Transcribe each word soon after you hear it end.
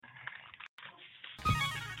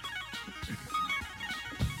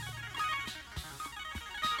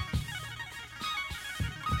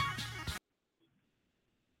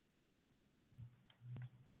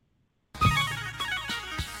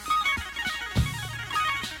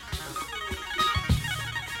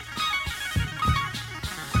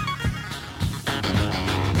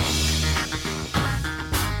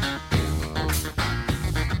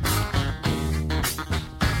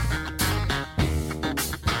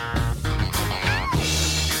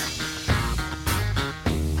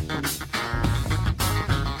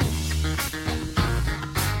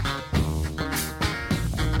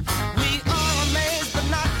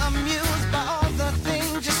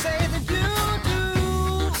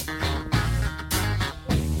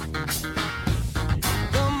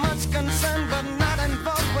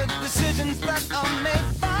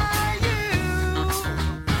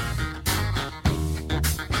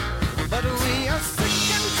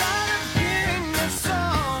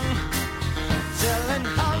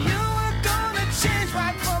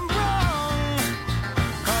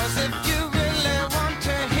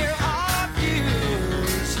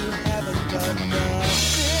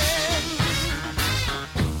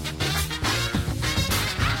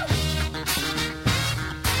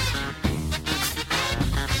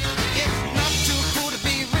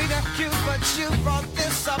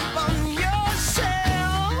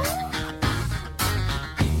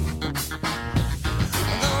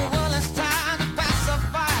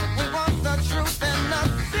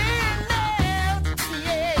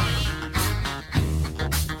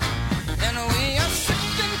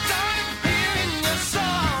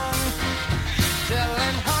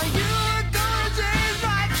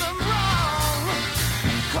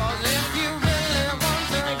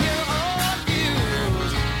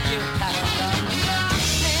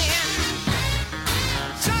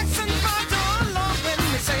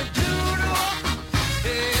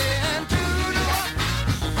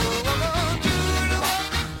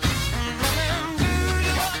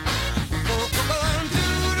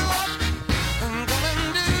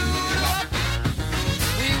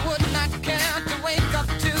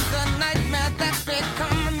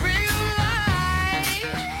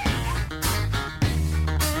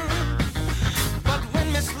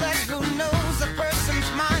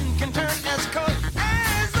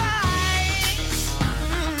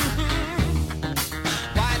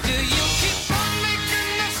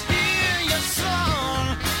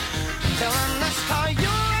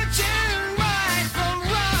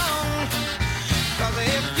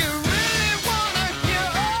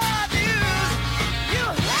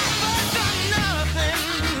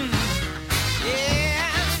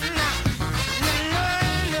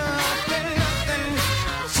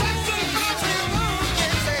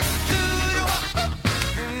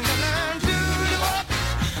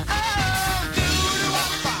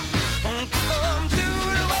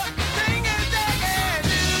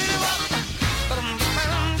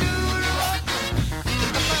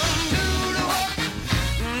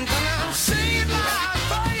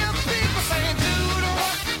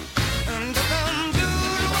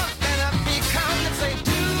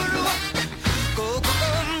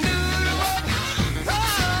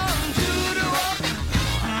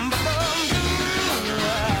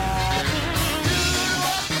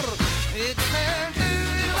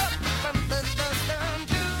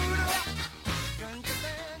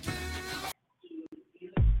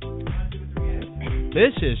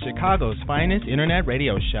This is Chicago's finest internet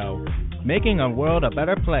radio show, making a world a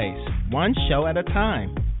better place, one show at a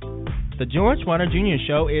time. The George Wilder Jr.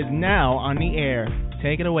 Show is now on the air.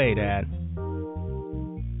 Take it away, Dad.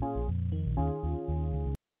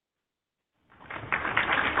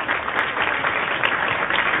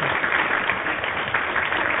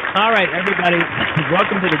 All right, everybody,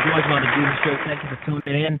 welcome to the George Wilder Jr. Show. Thank you for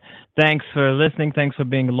tuning in. Thanks for listening. Thanks for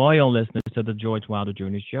being loyal listeners to the George Wilder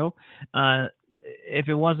Jr. Show. If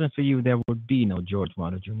it wasn't for you, there would be no George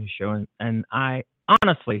Wilder Jr. Show, and I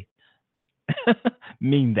honestly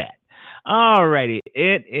mean that. All righty,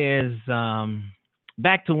 it is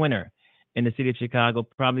back to winter in the city of Chicago,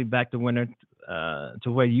 probably back to winter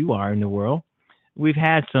to where you are in the world. We've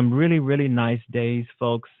had some really, really nice days,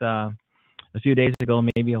 folks. A few days ago,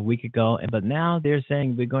 maybe a week ago, but now they're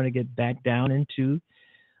saying we're going to get back down into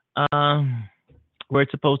where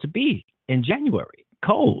it's supposed to be in January,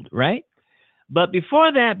 cold, right? But before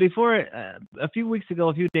that, a few weeks ago,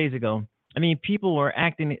 a few days ago, I mean, people were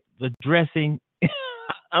dressing.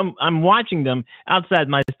 I'm watching them outside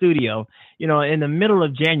my studio, in the middle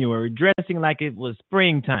of January, dressing like it was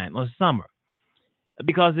springtime or summer,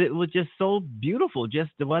 because it was just so beautiful.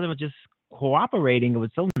 Just the weather was just cooperating. It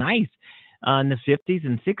was so nice. In the 50s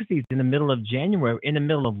and 60s, in the middle of January, in the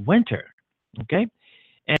middle of winter, okay?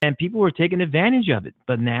 And people were taking advantage of it.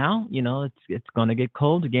 But now, it's going to get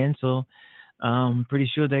cold again, so I'm pretty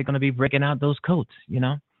sure they're going to be breaking out those coats,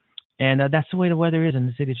 And that's the way the weather is in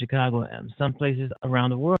the city of Chicago and some places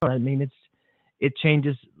around the world. I mean, it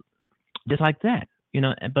changes just like that,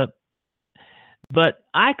 But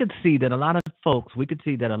I could see that a lot of folks, were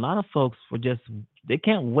they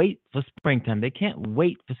can't wait for springtime. They can't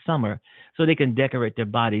wait for summer so they can decorate their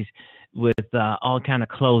bodies with all kind of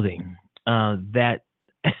clothing that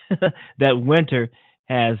that winter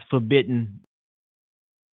has forbidden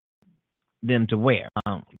them to wear.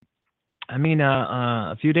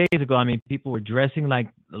 A few days ago, people were dressing like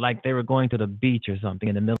they were going to the beach or something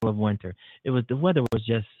in the middle of winter. The weather was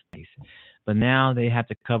just nice. But now they have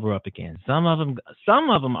to cover up again. Some of them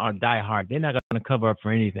are diehard. They're not going to cover up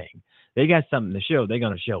for anything. They got something to show. They're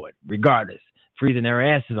going to show it, regardless, freezing their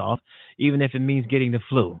asses off, even if it means getting the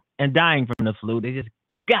flu and dying from the flu. They just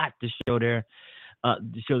got to show their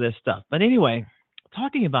stuff. But anyway,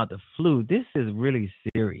 talking about the flu, this is really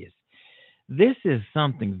serious. This is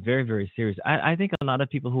something very, very serious. I think a lot of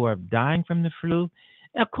people who are dying from the flu,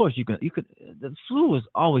 of course, you could. The flu is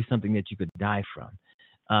always something that you could die from.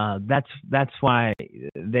 That's why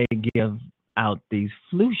they give out these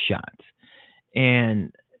flu shots,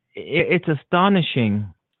 and it's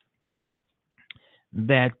astonishing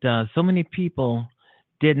that so many people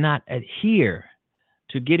did not adhere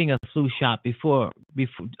to getting a flu shot before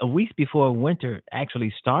a week before winter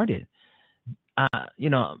actually started.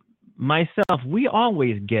 Myself, we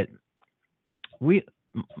always get flu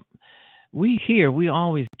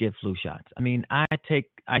shots. I mean, I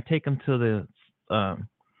take them to the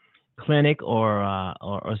clinic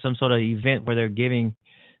or some sort of event where they're giving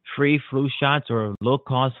free flu shots or low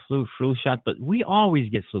cost flu shots, but we always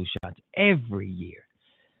get flu shots every year.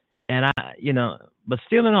 And but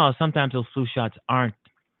still in all, sometimes those flu shots aren't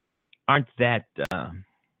that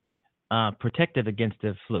protective against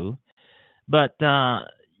the flu. But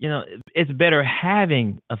it's better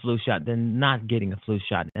having a flu shot than not getting a flu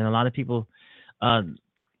shot. And a lot of people they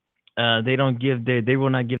will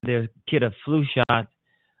not give their kid a flu shot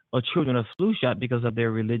or children a flu shot because of their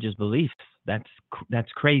religious beliefs.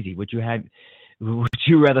 That's crazy. Would you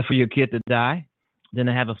rather for your kid to die than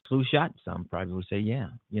to have a flu shot? Some probably would say, yeah,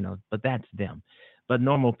 but that's them. But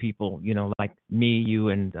normal people, like me, you,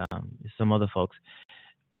 and some other folks,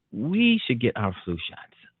 we should get our flu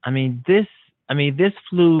shots. This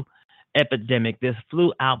flu epidemic, this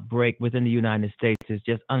flu outbreak within the United States is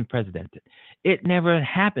just unprecedented. It never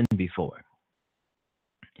happened before.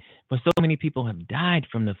 But so many people have died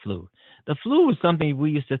from the flu. The flu was something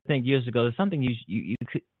we used to think years ago. It's something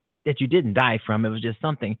that you didn't die from. It was just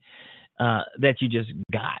something that you just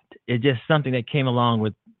got. It's just something that came along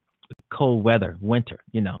with cold weather, winter,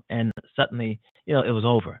 and suddenly, it was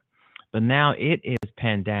over. But now it is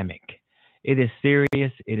pandemic. It is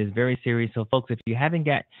serious. It is very serious. So, folks,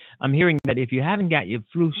 I'm hearing that if you haven't got your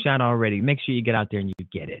flu shot already, make sure you get out there and you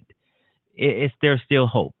get it. There's still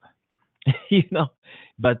hope,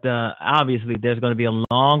 But obviously, there's going to be a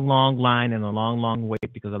long, long line and a long, long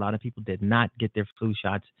wait because a lot of people did not get their flu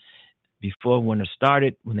shots before winter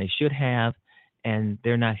started when they should have, and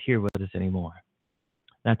they're not here with us anymore.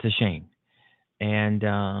 That's a shame. And,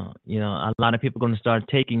 a lot of people are going to start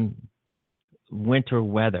taking winter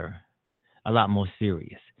weather a lot more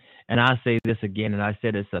serious. And I'll say this again, and I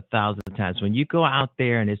said this 1,000 times. When you go out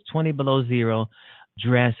there and it's 20 below zero,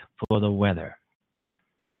 dress for the weather.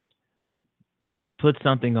 Put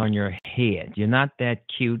something on your head. You're not that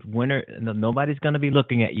cute. Winter, nobody's going to be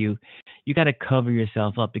looking at you. You got to cover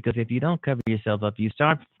yourself up, because if you don't cover yourself up, you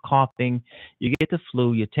start coughing, you get the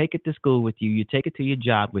flu, you take it to school with you, you take it to your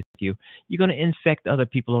job with you. You're going to infect other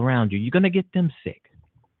people around you. You're going to get them sick.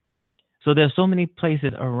 So there's so many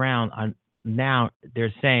places around now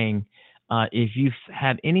they're saying if you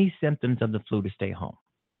have any symptoms of the flu, to stay home.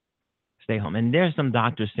 Stay home. And there's some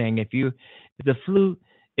doctors saying if you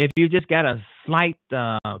just got a slight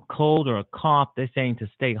cold or a cough, they're saying to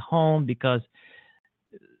stay home, because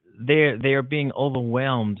they're being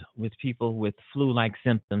overwhelmed with people with flu-like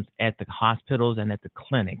symptoms at the hospitals and at the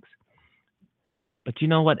clinics. But you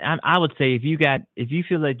know what? I would say if you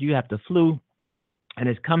feel like you have the flu and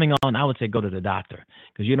it's coming on, I would say go to the doctor,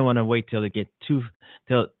 because you don't want to wait till it get till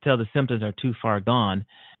the symptoms are too far gone,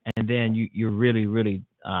 and then you're really, really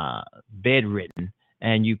bedridden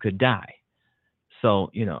and you could die. So,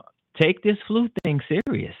 take this flu thing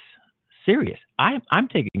serious. I'm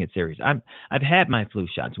taking it serious. I've had my flu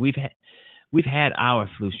shots. We've had our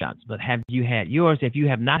flu shots, but have you had yours? If you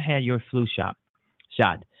have not had your flu shot,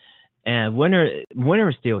 and winter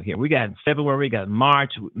is still here. We got February, we got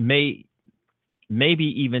March, May, maybe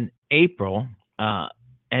even April, and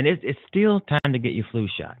it's still time to get your flu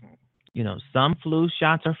shot. Some flu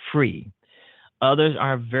shots are free, others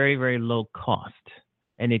are very, very low cost.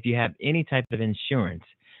 And if you have any type of insurance,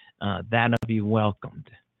 that'll be welcomed.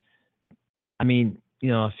 I mean,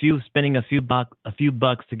 spending a few bucks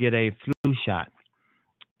to get a flu shot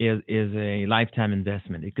is a lifetime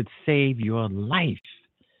investment. It could save your life.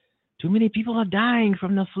 Too many people are dying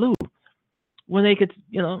from the flu when they could,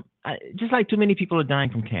 just like too many people are dying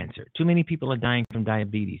from cancer. Too many people are dying from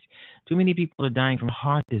diabetes. Too many people are dying from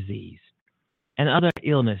heart disease and other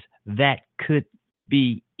illness that could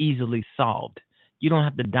be easily solved. You don't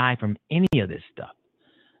have to die from any of this stuff.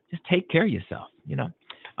 Just take care of yourself,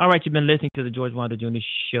 All right, you've been listening to the George Wilder Jr.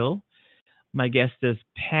 Show. My guest is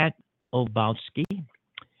Pat Obuchowski.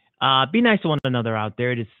 Be nice to one another out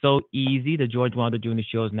there. It is so easy. The George Wilder Jr.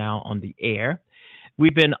 Show is now on the air.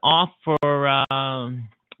 We've been off for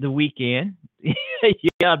the weekend.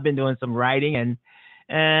 Yeah, I've been doing some writing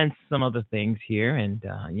and some other things here, and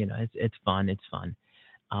it's fun. It's fun.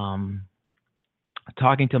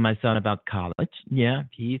 Talking to my son about college. Yeah,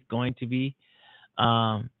 he's going to be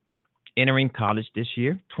entering college this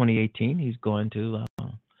year, 2018. He's going to.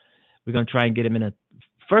 We're going to try and get him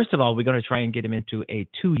First of all, we're going to try and get him into a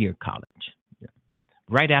 2-year college. Yeah.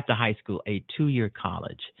 Right after high school, a 2-year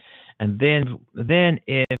college. And then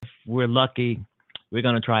if we're lucky, we're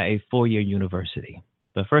going to try a 4-year university.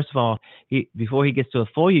 But first of all, before he gets to a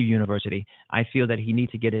 4-year university, I feel that he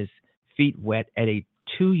needs to get his feet wet at a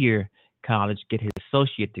 2-year college, get his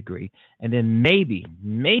associate degree, and then maybe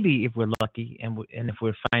if we're lucky and if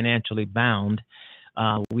we're financially bound,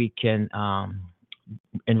 we can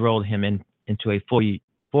enroll him into a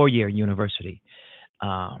 4-year university.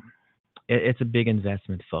 It's a big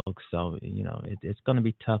investment, folks. So it's going to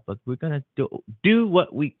be tough, but we're going to do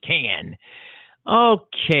what we can.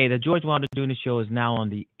 Okay, the George Wilder Jr. Show is now on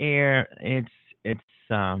the air.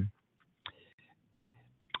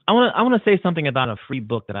 I want to say something about a free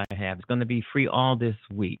book that I have. It's going to be free all this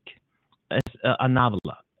week. It's a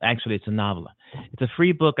novella. Actually, it's a novella. It's a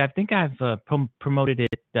free book. I think I've promoted it.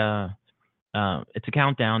 It's a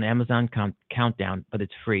countdown, Amazon countdown, but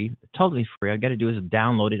it's free, totally free. All you got to do is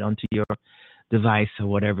download it onto your device or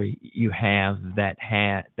whatever you have that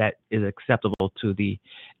is acceptable to the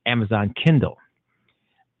Amazon Kindle.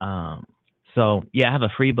 So yeah, I have a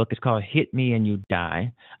free book. It's called "Hit Me and You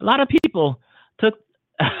Die." A lot of people took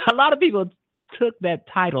that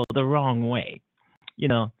title the wrong way,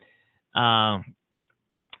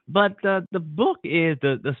 but the book is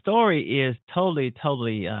the story is totally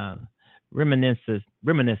reminiscent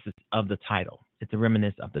of the title. It's a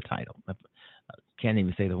reminiscence of the title. I can't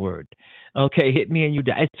even say the word. Okay, "Hit Me and You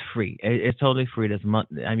Die." It's free. It's totally free this month.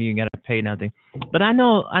 I mean, you got to pay nothing. But I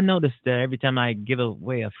noticed that every time I give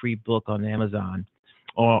away a free book on Amazon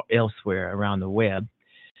or elsewhere around the web,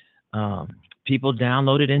 people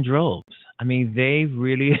download it in droves. I mean, they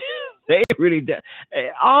really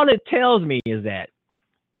all it tells me is that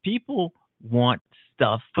people want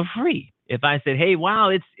stuff for free. If I said, "Hey, wow,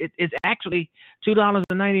 it's actually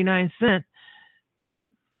 $2.99,"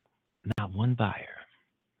 not one buyer.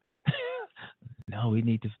 No, we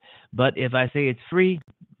need to. But if I say it's free,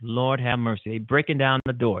 Lord have mercy. They're breaking down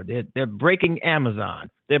the door. They're breaking Amazon.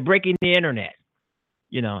 They're breaking the internet.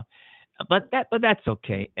 But that's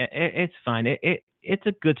okay. It's fine. it's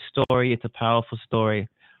a good story. It's a powerful story.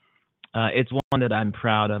 It's one that I'm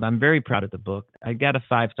proud of. I'm very proud of the book. I got a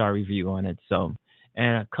 5-star review on it, so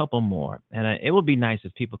and a couple more. And it would be nice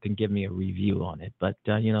if people can give me a review on it. But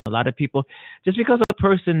a lot of people, just because a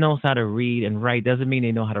person knows how to read and write doesn't mean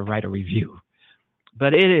they know how to write a review.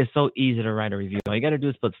 But it is so easy to write a review. All you got to do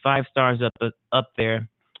is put 5 stars up there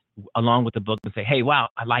along with the book and say, "Hey, wow,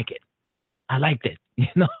 I like it. I liked it."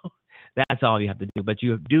 That's all you have to do. But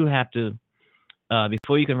you do have to.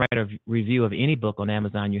 Before you can write a review of any book on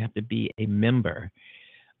Amazon, you have to be a member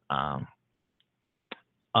of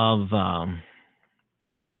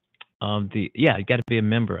the. Yeah, you got to be a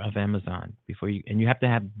member of Amazon and you have to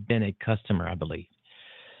have been a customer, I believe.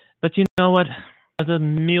 But you know what? There's a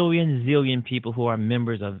million zillion people who are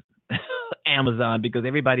members of Amazon because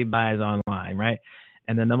everybody buys online, right?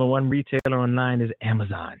 And the number one retailer online is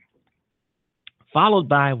Amazon, followed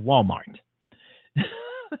by Walmart.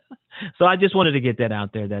 So I just wanted to get that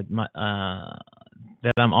out there that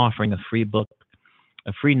that I'm offering a free book,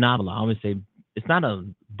 a free novel. I always say it's not a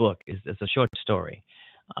book; it's a short story,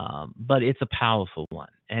 but it's a powerful one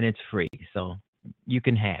and it's free, so you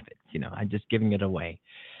can have it. I'm just giving it away.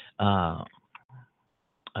 But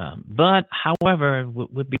however,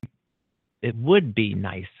 it would be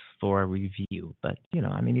nice for a review. But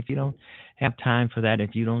if you don't have time for that,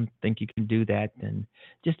 if you don't think you can do that, then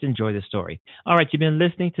just enjoy the story. All right, you've been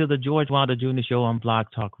listening to the George Wilder Jr. Show on Blog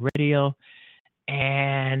Talk Radio,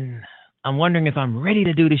 and I'm wondering if I'm ready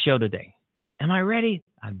to do the show today. Am I ready?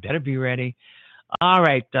 I better be ready. All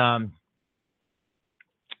right.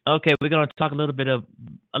 Okay, we're going to talk a little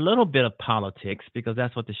bit of politics because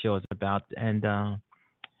that's what the show is about, and our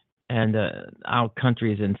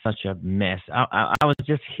country is in such a mess. I was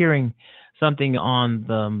just hearing something on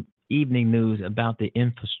the evening news about the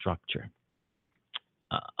infrastructure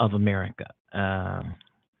of America,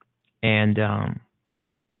 and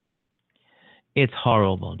it's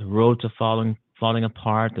horrible. The roads are falling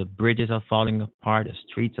apart. The bridges are falling apart. The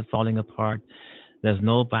streets are falling apart. There's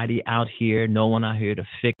nobody out here, no one out here to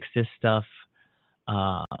fix this stuff.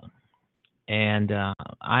 And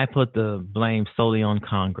I put the blame solely on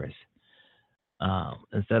Congress.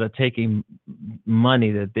 Instead of taking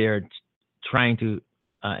money that they're trying to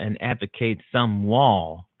and advocate some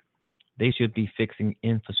wall, they should be fixing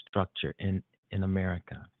infrastructure in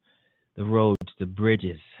America. The roads, the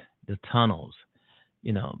bridges, the tunnels,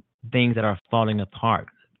 things that are falling apart,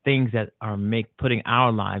 things that are putting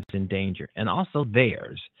our lives in danger and also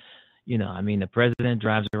theirs. The president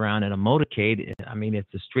drives around in a motorcade. If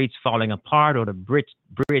the street's falling apart or the bridge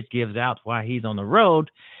gives out while he's on the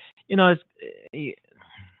road, and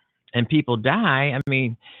people die.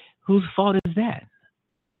 Whose fault is that?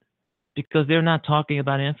 Because they're not talking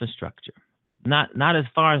about infrastructure. Not as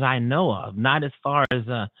far as I know of. Not as far as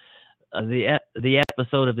the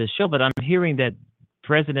episode of this show. But I'm hearing that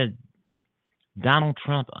President Donald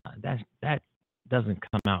Trump, that doesn't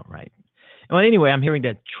come out right. Well, anyway, I'm hearing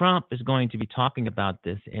that Trump is going to be talking about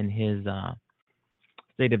this in his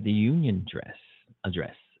State of the Union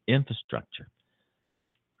address, infrastructure.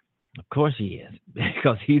 Of course he is,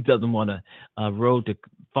 because he doesn't want a road to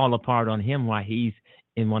fall apart on him while he's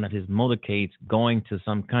in one of his motorcades going to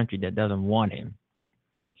some country that doesn't want him.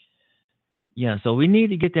 Yeah, so we need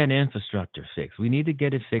to get that infrastructure fixed. We need to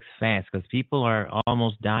get it fixed fast because people are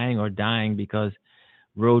almost dying because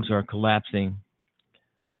roads are collapsing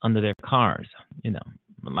under their cars,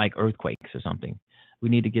 like earthquakes or something. We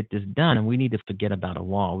need to get this done, and we need to forget about a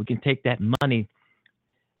wall. We can take that money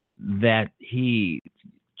that he's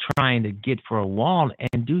trying to get for a wall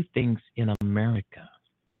and do things in America,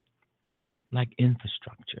 like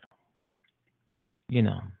infrastructure.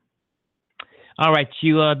 All right,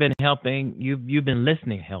 you have been helping. You've been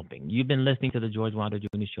listening, helping. You've been listening to the George Wilder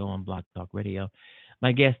Jr. Show on Blog Talk Radio.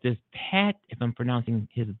 My guest is Pat, if I'm pronouncing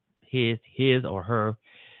his or her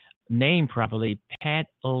name properly, Pat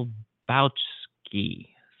Obuchowski,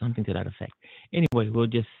 something to that effect. Anyway, we'll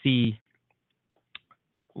just see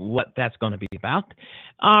what that's going to be about.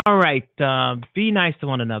 All right. Be nice to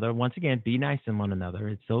one another. Once again, be nice to one another.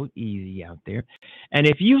 It's so easy out there. And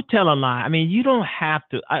if you tell a lie, you don't have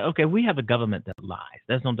to. Okay, we have a government that lies.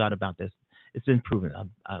 There's no doubt about this. It's been proven.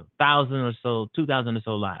 1,000 or so, 2,000 or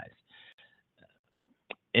so lies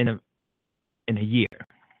in a year.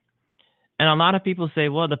 And a lot of people say,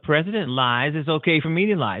 well, the president lies. It's okay for me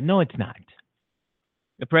to lie. No, it's not.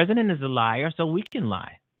 The president is a liar, so we can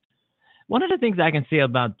lie. One of the things I can say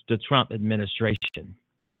about the Trump administration,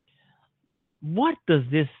 what does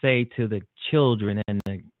this say to the children and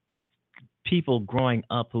the people growing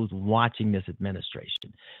up who's watching this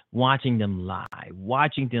administration, watching them lie,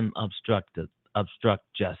 watching them obstruct obstruct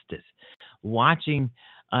justice, watching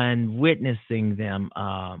and witnessing them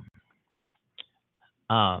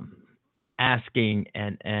asking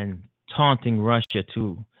and taunting Russia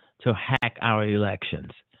to hack our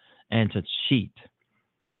elections and to cheat.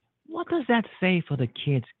 What does that say for the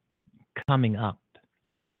kids coming up?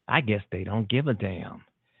 I guess they don't give a damn.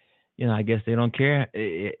 I guess they don't care.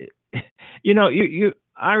 You.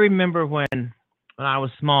 I remember when I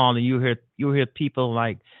was small, and you hear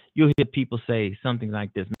people say something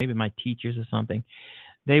like this. Maybe my teachers or something.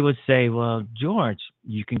 They would say, "Well, George,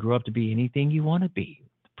 you can grow up to be anything you want to be,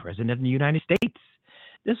 the president of the United States."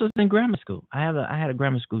 This was in grammar school. I had a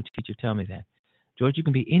grammar school teacher tell me that, George, you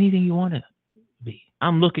can be anything you want to be.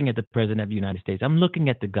 I'm looking at the president of the United States. I'm looking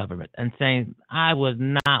at the government and saying, I would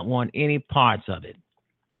not want any parts of it.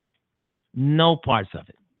 No parts of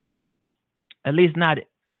it. At least not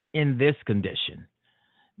in this condition,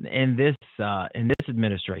 in this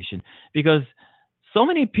administration, because so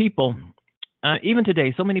many people, even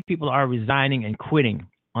today, so many people are resigning and quitting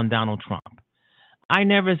on Donald Trump. I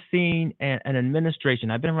never seen an administration.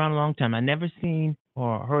 I've been around a long time. I never seen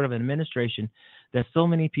or heard of an administration that so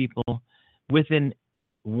many people within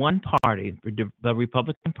one party, the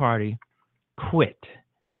Republican Party, quit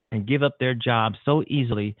and give up their jobs so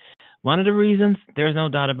easily. One of the reasons, there's no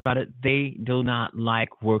doubt about it, they do not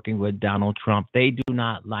like working with Donald Trump. They do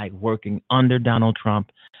not like working under Donald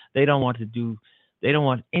Trump. They don't want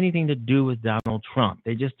anything to do with Donald Trump.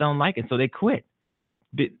 They just don't like it, so they quit.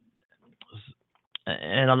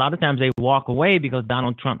 And a lot of times they walk away because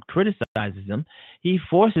Donald Trump criticizes them. He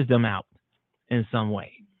forces them out in some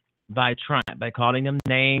way by calling them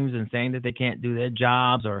names and saying that they can't do their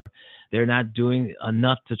jobs or they're not doing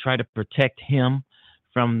enough to try to protect him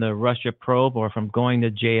from the Russia probe or from going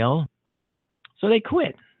to jail. So they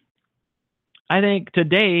quit. I think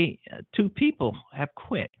today 2 people have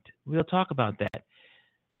quit. We'll talk about that.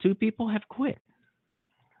 2 people have quit.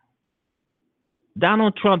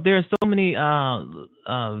 Donald Trump, there are so many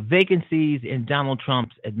vacancies in Donald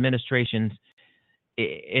Trump's administrations.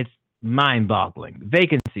 It's mind-boggling.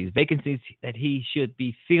 Vacancies that he should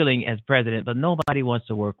be filling as president, but nobody wants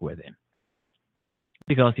to work with him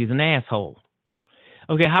because he's an asshole.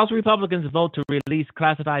 Okay, House Republicans vote to release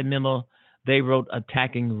classified memo they wrote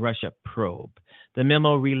attacking Russia probe. The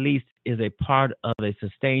memo released is a part of a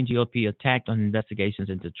sustained GOP attack on investigations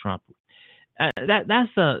into Trump.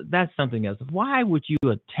 That's something else. Why would you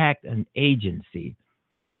attack an agency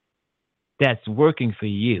that's working for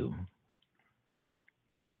you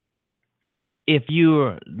if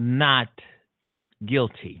you're not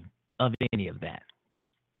guilty of any of that?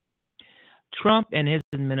 Trump and his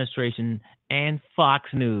administration and Fox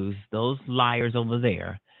News, those liars over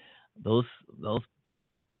there, those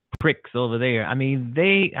pricks over there, I mean,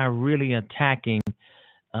 they are really attacking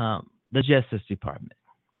the Justice Department.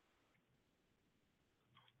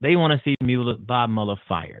 They want to see Bob Mueller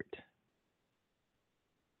fired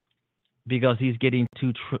because he's getting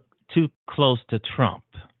too close to Trump.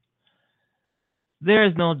 There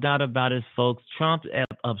is no doubt about it, folks. Trump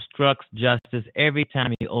obstructs justice every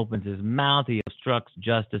time he opens his mouth. He obstructs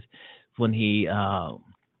justice when he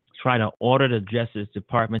try to order the Justice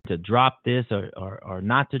Department to drop this or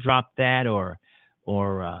not to drop that or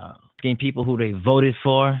asking people who they voted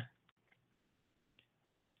for.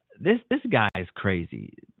 This guy is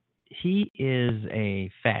crazy. He is a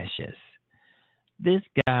fascist. This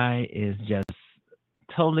guy is just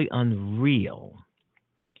totally unreal.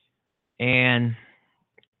 And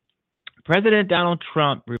President Donald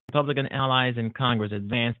Trump, Republican allies in Congress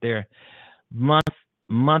advanced their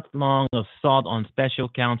month-long assault on special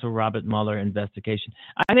counsel Robert Mueller investigation.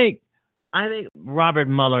 I think Robert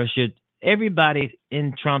Mueller should, everybody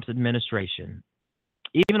in Trump's administration,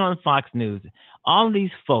 even on Fox News, all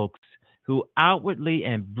these folks who outwardly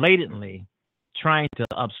and blatantly trying to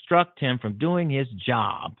obstruct him from doing his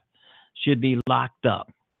job should be locked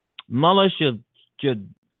up. Mueller should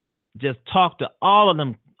just talk to all of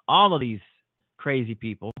them, all of these crazy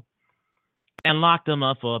people, and lock them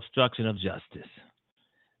up for obstruction of justice.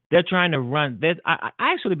 They're trying to run. I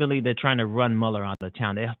actually believe they're trying to run Mueller out of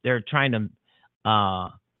town. They're trying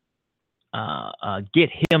to get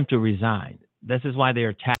him to resign. This is why they're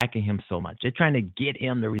attacking him so much. They're trying to get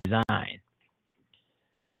him to resign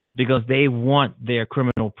because they want their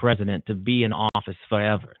criminal president to be in office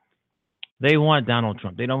forever. They want Donald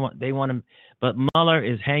Trump. They want him. But Mueller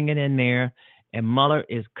is hanging in there, and Mueller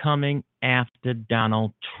is coming after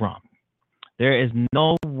Donald Trump. There is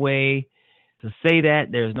no way to say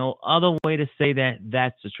that. There's no other way to say that.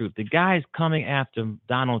 That's the truth. The guy is coming after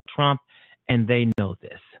Donald Trump, and they know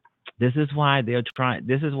this. This is why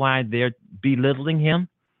they're belittling him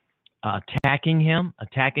attacking him,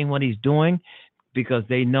 attacking what he's doing, because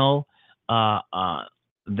they know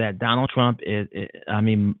that Donald Trump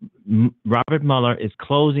Robert Mueller is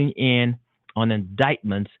closing in on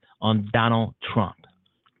indictments on Donald Trump.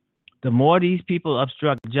 The more these people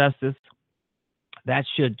obstruct justice, that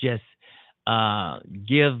should just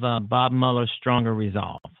give Bob Mueller stronger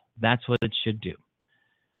resolve. That's what it should do.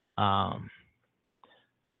 And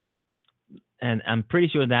I'm pretty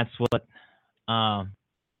sure that's what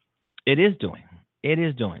it is doing. It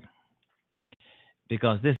is doing.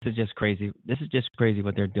 Because this is just crazy. This is just crazy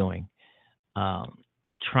what they're doing.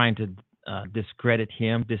 Trying to discredit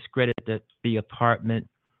him, discredit the apartment.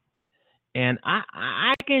 And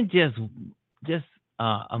I can just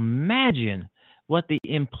imagine what the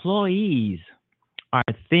employees are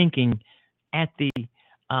thinking at the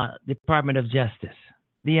Department of Justice,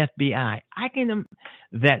 the FBI. I can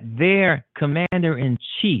that their commander in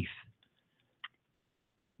chief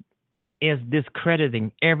is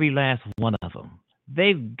discrediting every last one of them.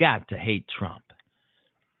 They've got to hate Trump,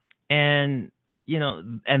 and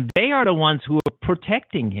they are the ones who are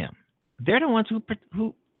protecting him. They're the ones who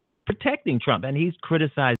protecting Trump, and he's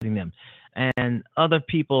criticizing them, and other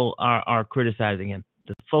people are criticizing him.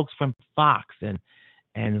 The folks from Fox and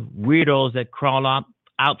weirdos that crawl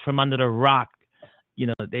out from under the rock,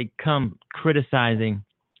 they come criticizing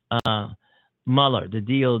Mueller, the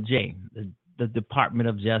DOJ, the Department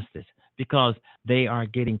of Justice, because they are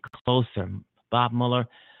getting closer. Bob Mueller,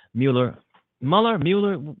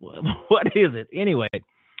 what is it? Anyway,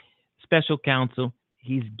 special counsel,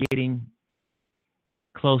 he's getting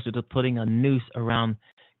closer to putting a noose around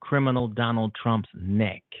criminal Donald Trump's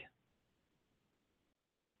neck.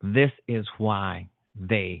 This is why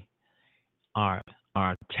they are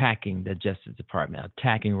attacking the Justice Department,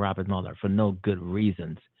 attacking Robert Mueller for no good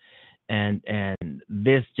reasons. And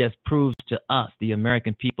this just proves to us, the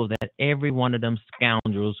American people, that every one of them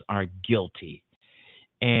scoundrels are guilty.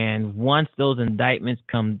 And once those indictments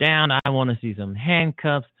come down, I want to see some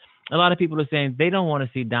handcuffs. A lot of people are saying they don't want to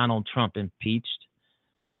see Donald Trump impeached.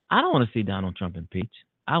 I don't want to see Donald Trump impeached.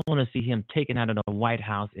 I want to see him taken out of the White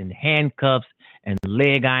House in handcuffs and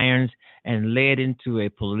leg irons and led into a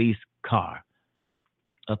police car,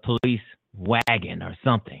 a police wagon or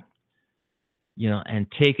something, and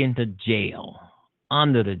taken to jail,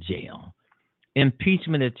 under the jail.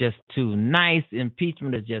 Impeachment is just too nice.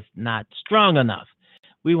 Impeachment is just not strong enough.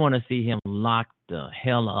 We want to see him locked the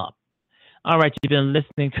hell up. All right, you've been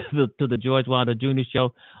listening to the George Wilder Jr.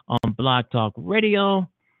 Show on Blog Talk Radio.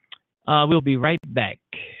 We'll be right back.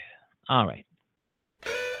 All right.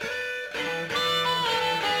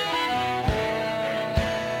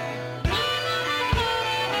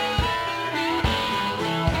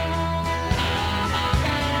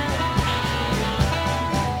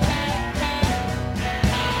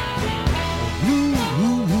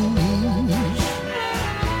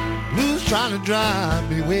 Blues trying to drive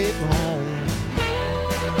me away from home.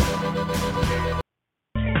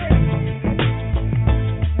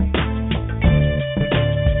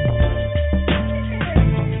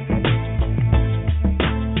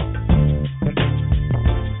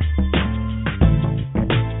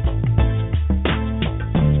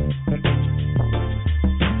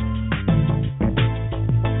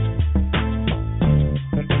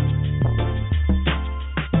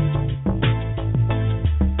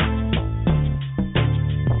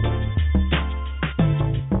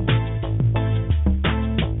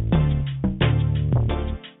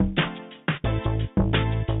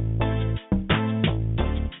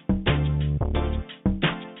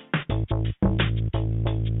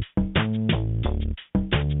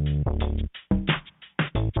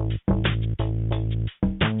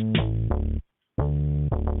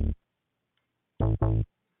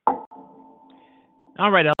 All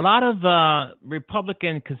right, a lot of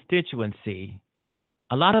Republican constituency,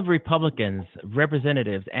 a lot of Republicans,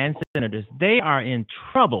 representatives and senators, they are in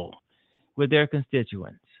trouble with their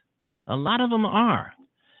constituents. A lot of them are,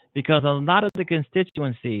 because a lot of the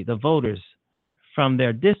constituency, the voters from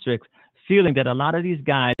their districts, feeling that a lot of these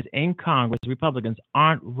guys in Congress, Republicans,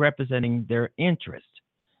 aren't representing their interests,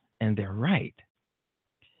 and they're right.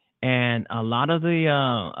 And a lot of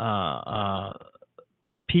the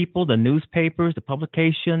people, the newspapers, the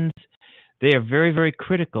publications, they are very, very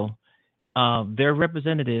critical of their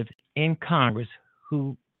representative in Congress,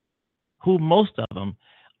 who most of them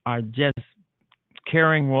are just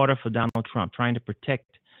carrying water for Donald Trump, trying to protect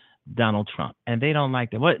Donald Trump, and they don't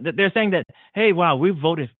like that. What they're saying that, hey, wow, we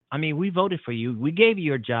voted for you. We gave you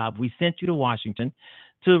your job. We sent you to Washington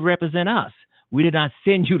to represent us. We did not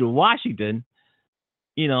send you to Washington,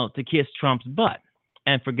 to kiss Trump's butt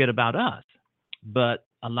and forget about us. But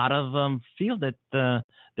a lot of them feel that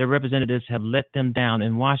their representatives have let them down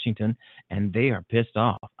in Washington, and they are pissed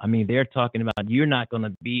off. I mean, they're talking about you're not going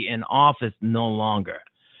to be in office no longer,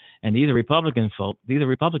 and these are Republican folks. These are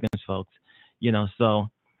Republicans, folks. So.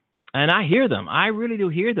 And I hear them. I really do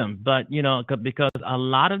hear them. But, because a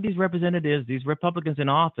lot of these representatives, these Republicans in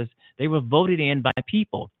office, they were voted in by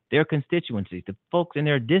people, their constituencies, the folks in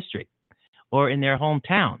their district or in their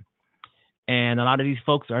hometown. And a lot of these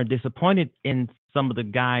folks are disappointed in some of the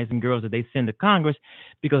guys and girls that they send to Congress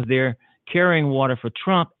because they're carrying water for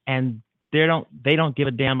Trump, and they don't give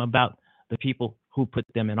a damn about the people who put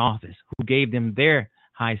them in office, who gave them their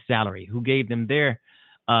high salary, who gave them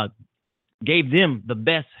the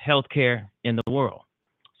best health care in the world.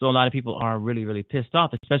 So a lot of people are really, really pissed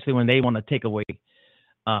off, especially when they want to take away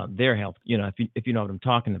their health, if you know what I'm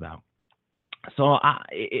talking about. So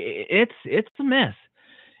it's a mess.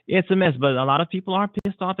 It's a mess, but a lot of people are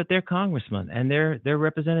pissed off at their congressman and their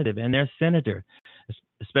representative and their senator,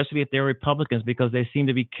 especially if they're Republicans, because they seem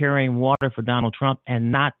to be carrying water for Donald Trump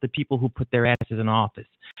and not the people who put their asses in office.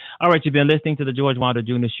 All right, you've been listening to the George Wilder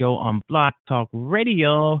Jr. Show on Blog Talk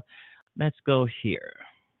Radio. Let's go here.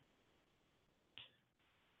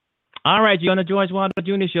 All right, you're on the George Wilder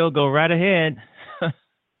Jr. Show. Go right ahead.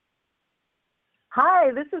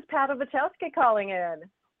 Hi, this is Pat Obuchowski calling in.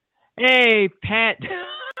 Hey, Pat.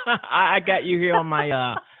 I got you here on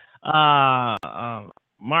my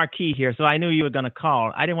marquee here, so I knew you were going to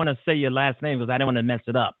call. I didn't want to say your last name because I didn't want to mess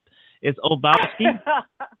it up. It's Obuchowski?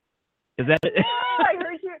 Is that it?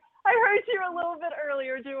 I heard you a little bit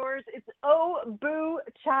earlier, George. It's Obuchowski,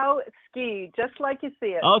 just like you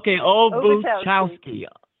see it. Okay, Obuchowski.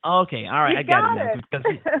 Okay, all right, I got it.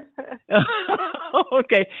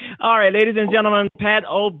 Okay, all right, ladies and gentlemen, Pat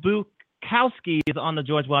Obuchowski is on the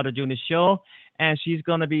George Wilder Jr. Show, and she's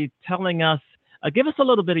going to be telling us, give us a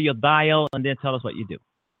little bit of your bio, and then tell us what you do.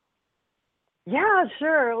 Yeah,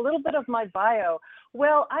 sure. A little bit of my bio.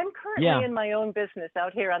 Well, I'm currently in my own business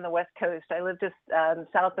out here on the West Coast. I live just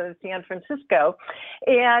south of San Francisco,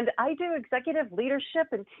 and I do executive leadership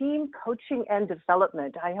and team coaching and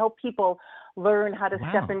development. I help people learn how to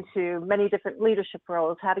step into many different leadership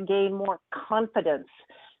roles, how to gain more confidence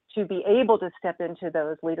to be able to step into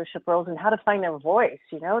those leadership roles, and how to find their voice,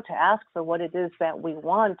 to ask for what it is that we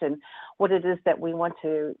want and what it is that we want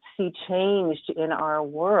to see changed in our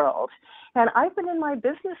world. And I've been in my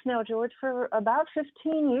business now, George, for about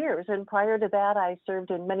 15 years. And prior to that, I served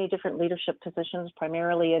in many different leadership positions,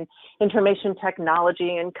 primarily in information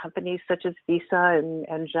technology and companies such as Visa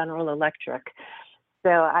and General Electric. So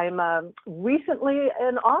I'm recently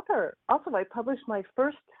an author. Also, I published my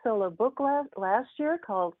first solo book last year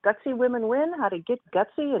called Gutsy Women Win, How to Get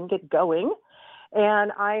Gutsy and Get Going.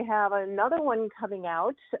 And I have another one coming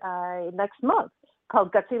out next month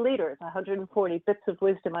called Gutsy Leaders, 140 Bits of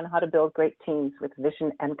Wisdom on How to Build Great Teams with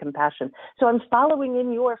Vision and Compassion. So I'm following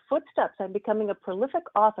in your footsteps. I'm becoming a prolific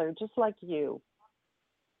author just like you.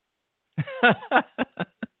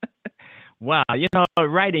 Wow,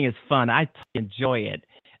 writing is fun. I enjoy it.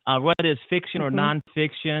 Whether it's fiction or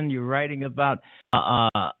nonfiction, you're writing about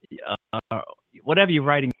whatever you're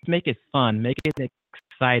writing, make it fun, make it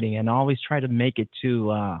exciting, and always try to make it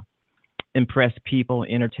to impress people,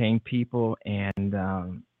 entertain people, and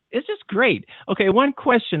it's just great. Okay, one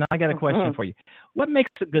question. I got a question for you. What makes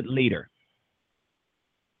a good leader?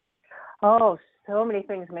 Oh, so many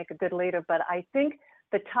things make a good leader, but I think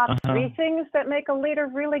the top three things that make a leader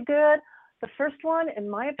really good. The first one, in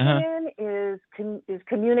my opinion, is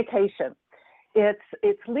communication.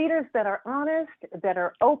 It's leaders that are honest, that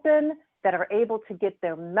are open, that are able to get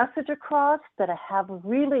their message across, that have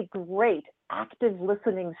really great active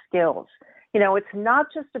listening skills. It's not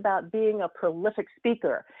just about being a prolific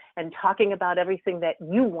speaker and talking about everything that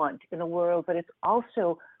you want in the world, but it's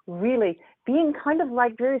also really being kind of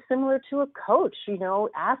like very similar to a coach,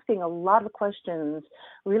 asking a lot of questions,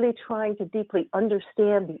 really trying to deeply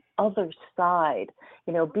understand the other side,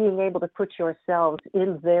 being able to put yourselves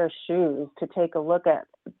in their shoes, to take a look at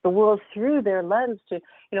the world through their lens, to,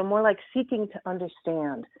 more like seeking to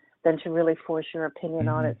understand than to really force your opinion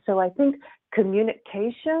on it. So I think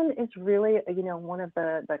communication is really, one of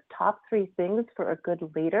the top three things for a good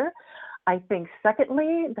leader. I think,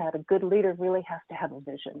 secondly, that a good leader really has to have a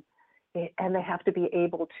vision, and they have to be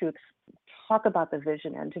able to talk about the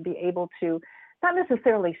vision and to be able to not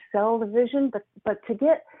necessarily sell the vision, but to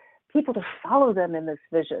get people to follow them in this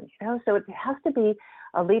vision. So it has to be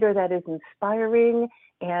a leader that is inspiring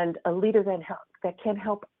and a leader that can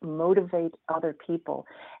help motivate other people.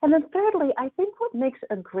 And then thirdly, I think what makes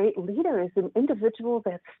a great leader is an individual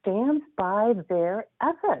that stands by their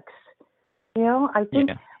ethics. I think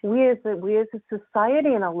we as a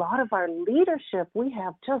society and a lot of our leadership, we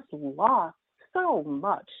have just lost so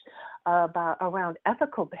much around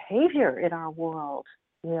ethical behavior in our world,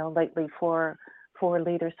 lately for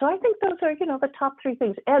leaders. So I think those are, the top three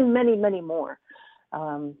things, and many, many more,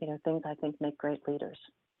 things I think make great leaders.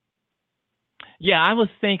 Yeah, I was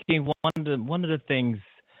thinking one of the things,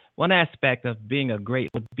 one aspect of being a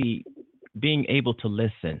great would be being able to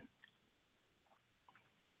listen.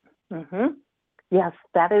 Mm-hmm. Yes,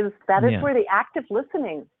 that is where the active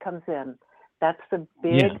listening comes in. That's the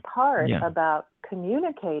big part about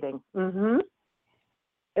communicating. Mm-hmm.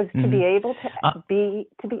 Is to be able to be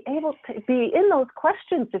in those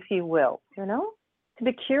questions, if you will, to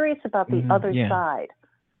be curious about the other side.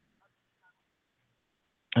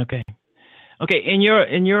 Okay. In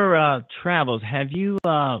your travels, have you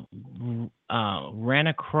ran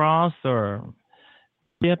across or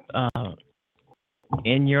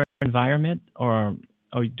in your environment, or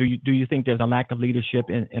do you think there's a lack of leadership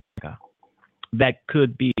in America that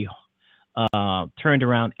could be turned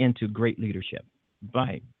around into great leadership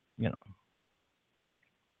by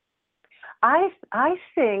I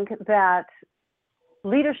think that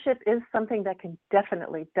leadership is something that can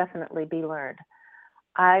definitely be learned.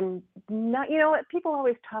 I'm not, people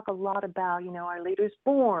always talk a lot about, are leaders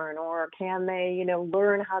born, or can they,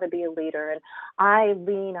 learn how to be a leader? And I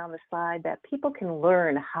lean on the side that people can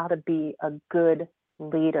learn how to be a good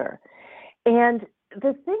leader. And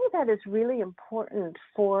the thing that is really important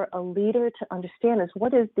for a leader to understand is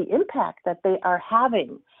what is the impact that they are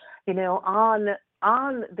having, on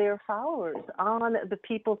their followers, on the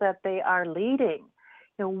people that they are leading.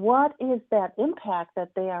 What is that impact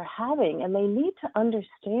that they are having? And they need to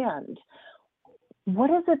understand,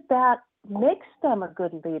 what is it that makes them a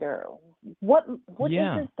good leader? What is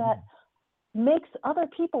it that makes other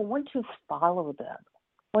people want to follow them?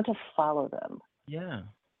 Yeah.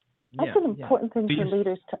 That's an important thing for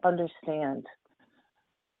leaders to understand.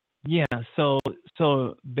 Yeah. So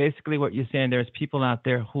basically what you're saying, there's people out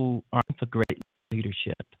there who aren't for great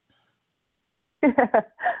leadership.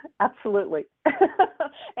 Absolutely.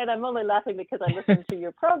 And I'm only laughing because I listen to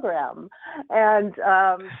your program. And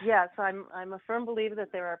so I'm a firm believer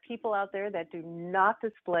that there are people out there that do not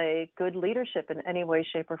display good leadership in any way,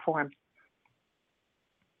 shape, or form.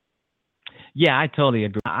 Yeah, I totally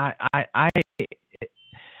agree.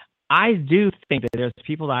 I do think that there's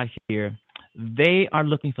people out here, they are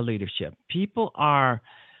looking for leadership. People are,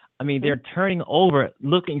 they're turning over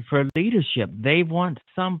looking for leadership. They want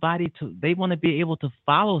they want to be able to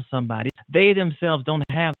follow somebody. They themselves don't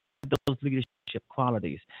have those leadership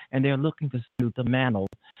qualities, and they're looking for the mantle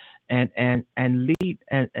and lead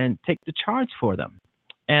and take the charge for them.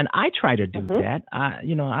 And I try to do that. I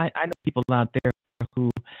know people out there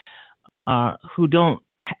who don't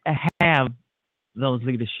have those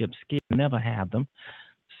leadership skills, never have them.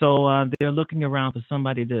 So they're looking around for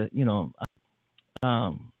somebody to,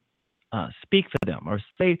 speak for them or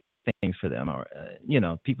say things for them, or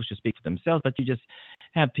people should speak for themselves. But you just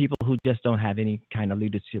have people who just don't have any kind of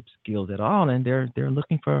leadership skills at all, and they're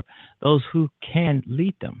looking for those who can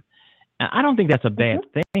lead them. And I don't think that's a bad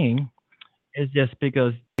thing. It's just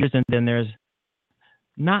because there's and then there's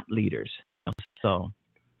not leaders. So,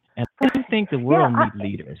 and I do think the world needs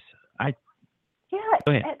leaders.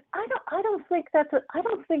 Go ahead. I don't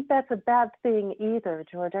think that's a bad thing either,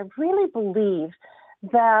 George. I really believe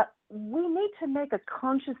that we need to make a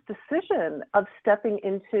conscious decision of stepping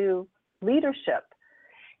into leadership,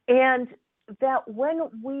 and that when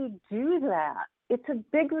we do that, it's a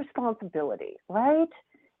big responsibility, right?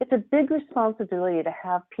 It's a big responsibility to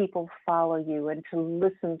have people follow you and to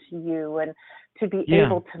listen to you and to be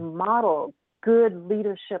able to model good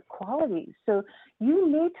leadership qualities. So you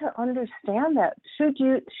need to understand that should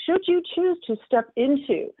you choose to step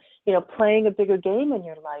into, playing a bigger game in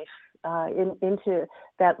your life, into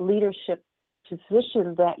that leadership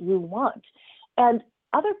position that you want. And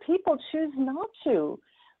other people choose not to.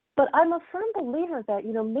 But I'm a firm believer that,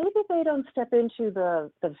 maybe they don't step into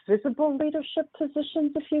the visible leadership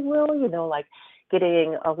positions, if you will, like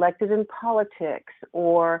getting elected in politics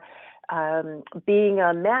or being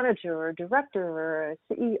a manager or director or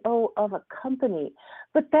a CEO of a company,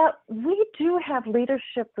 but that we do have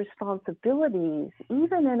leadership responsibilities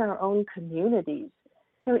even in our own communities.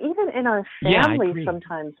 Even in our families,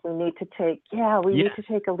 sometimes we need to take, need to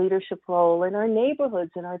take a leadership role in our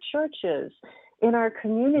neighborhoods, in our churches, in our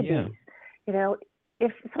communities.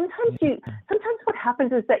 If sometimes what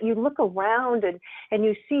happens is that you look around and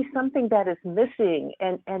you see something that is missing,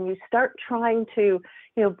 and you start trying to,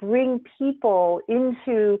 bring people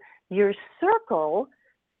into your circle,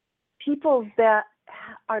 people that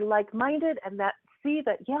are like-minded and that see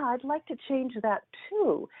that, yeah, I'd like to change that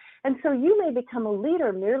too. And so you may become a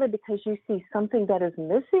leader merely because you see something that is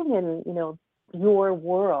missing in, your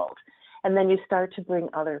world. And then you start to bring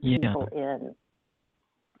other people in.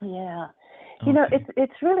 Yeah. Okay.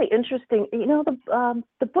 It's really interesting.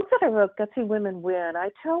 The book that I wrote, Gutsy Women Win, I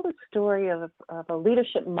tell the story of a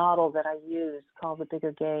leadership model that I use called The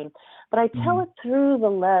Bigger Game, but I tell it through the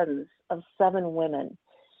lens of 7 women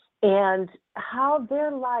and how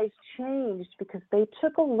their lives changed because they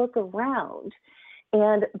took a look around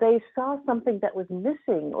and they saw something that was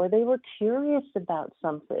missing, or they were curious about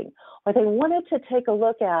something, or they wanted to take a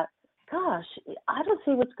look at, gosh, I don't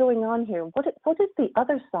see what's going on here. What is the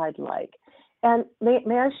other side like? And may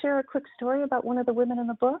I share a quick story about one of the women in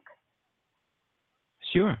the book?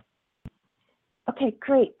 Sure. Okay,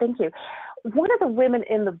 great. Thank you. One of the women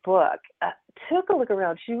in the book took a look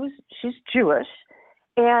around. She's Jewish,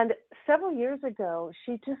 and several years ago,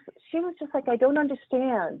 she was just like, I don't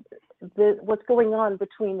understand what's going on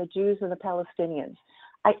between the Jews and the Palestinians.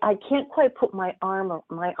 I can't quite put my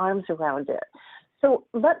arms around it. So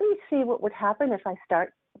let me see what would happen if I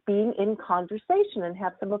start being in conversation and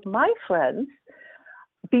have some of my friends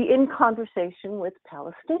be in conversation with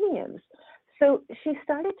Palestinians. So she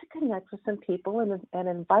started to connect with some people and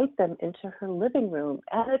invite them into her living room.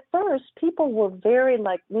 And at first, people were very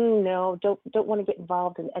like, no, don't want to get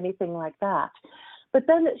involved in anything like that. But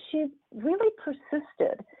then she really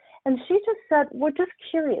persisted. And she just said, we're just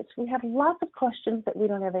curious. We have lots of questions that we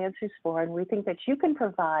don't have answers for, and we think that you can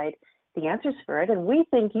provide the answers for it. And we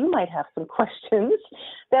think you might have some questions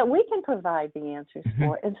that we can provide the answers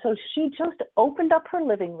for. And so she just opened up her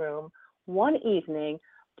living room one evening,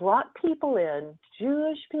 brought people in,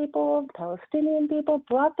 Jewish people, Palestinian people,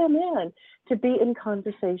 brought them in to be in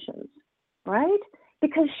conversations, right?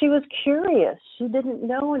 Because she was curious. She didn't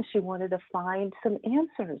know, and she wanted to find some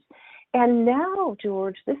answers. And now,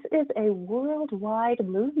 George, this is a worldwide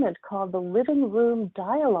movement called the Living Room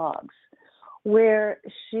Dialogues, where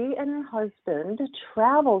she and her husband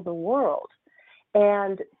travel the world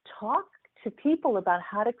and talk to people about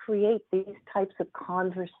how to create these types of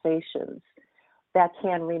conversations that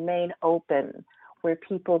can remain open, where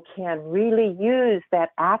people can really use that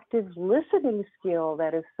active listening skill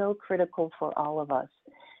that is so critical for all of us.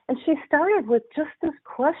 And she started with just this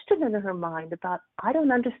question in her mind about, I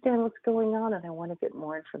don't understand what's going on and I want to get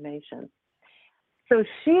more information. So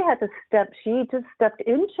she just stepped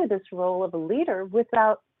into this role of a leader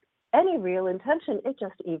without any real intention. It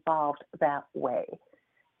just evolved that way.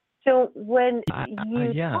 So when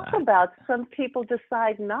you talk about some people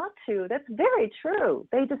decide not to, that's very true.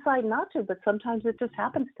 They decide not to, but sometimes it just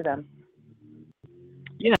happens to them.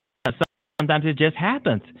 Yeah, sometimes it just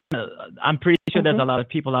happens. I'm pretty sure there's a lot of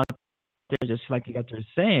people out there, just like you guys are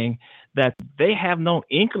saying, that they have no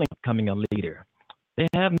inkling of becoming a leader. They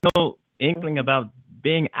have no inkling about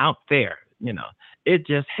being out there. It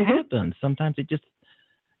just happens. Sometimes it just,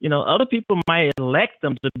 other people might elect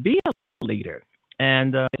them to be a leader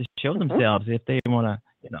and to show themselves if they want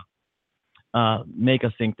to, make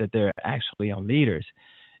us think that they're actually leaders.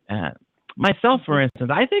 Myself, for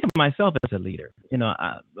instance, I think of myself as a leader.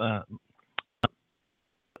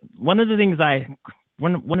 One of the things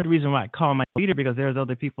one of the reasons why I call myself a leader, because there's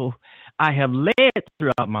other people I have led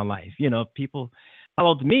throughout my life. People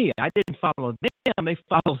followed me. I didn't follow them; they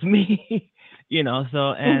followed me.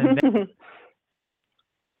 So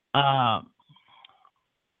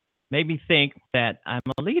made me think that I'm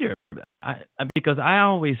a leader, because I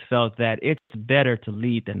always felt that it's better to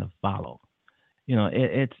lead than to follow.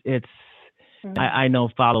 I know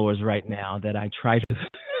followers right now that I try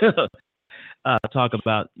to talk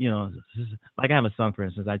about. Like I have a son, for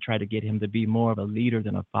instance. I try to get him to be more of a leader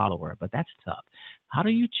than a follower, but that's tough. How do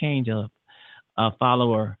you change a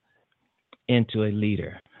follower into a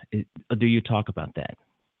leader? Do you talk about that?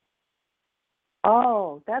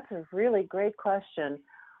 Oh, that's a really great question.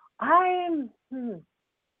 I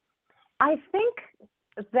think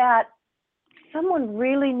that someone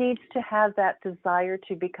really needs to have that desire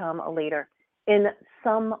to become a leader in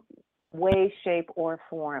some way, shape, or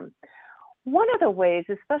form. One of the ways,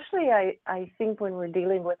 especially I think when we're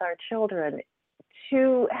dealing with our children,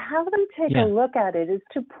 to have them take a look at it is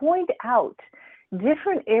to point out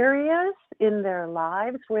different areas in their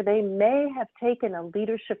lives where they may have taken a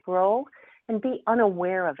leadership role and be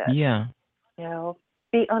unaware of it. Yeah.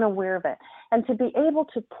 Be unaware of it. And to be able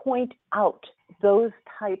to point out those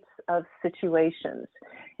types of situations.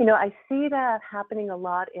 I see that happening a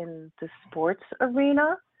lot in the sports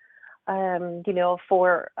arena.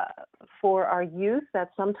 For our youth,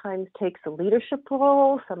 that sometimes takes a leadership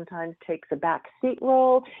role, sometimes takes a backseat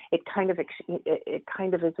role. It kind of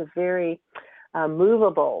is a very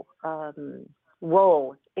movable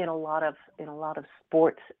role in a lot of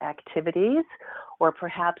sports activities, or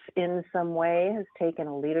perhaps in some way has taken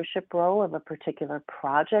a leadership role of a particular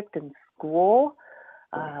project in school,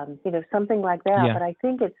 something like that. Yeah. But I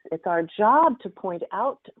think it's our job to point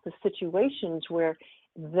out the situations where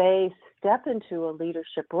they step into a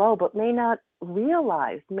leadership role, but may not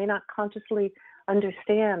consciously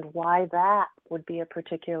understand why that would be a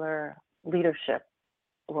particular leadership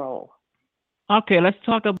role. Okay, let's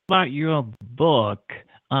talk about your book.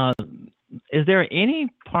 Is there any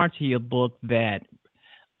parts of your book that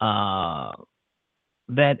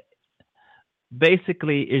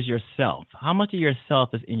basically is yourself? How much of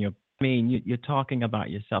yourself is in your? I mean, you're talking about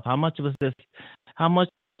yourself. How much was this? How much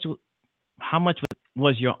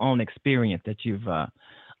was your own experience that you've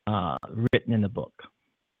written in the book?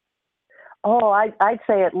 Oh, I'd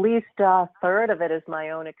say at least a third of it is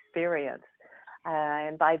my own experience.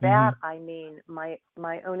 And by that, I mean my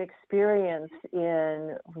own experience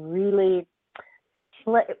in really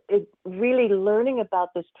learning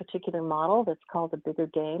about this particular model that's called the bigger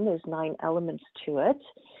game. There's 9 elements to it.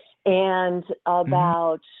 And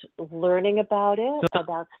about learning about it,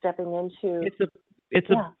 about stepping into...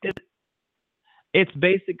 It's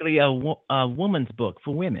basically a woman's book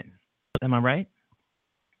for women. Am I right?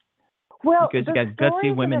 Well, because the you got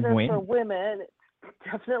Gutsy Women Win. For women,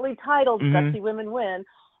 it's definitely titled Gutsy Women Win,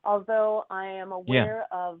 although I am aware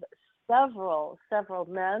of several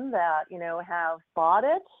men that, have bought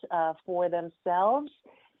it for themselves.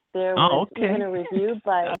 There was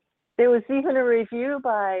even a review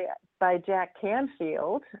by Jack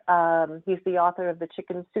Canfield. He's the author of the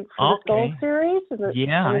Chicken Soup for the Soul series.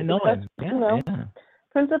 I know him.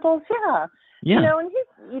 Principles, Yeah. And he,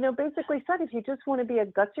 basically said if you just want to be a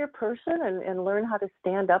gutsier person and learn how to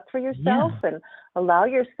stand up for yourself and allow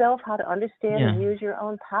yourself how to understand and use your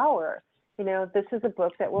own power, this is a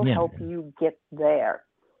book that will help you get there.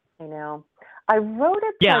 I wrote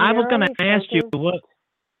it. Yeah, I was going to ask you what.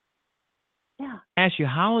 Yeah. Ask you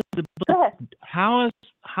how is the book? How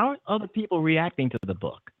are other people reacting to the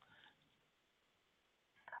book?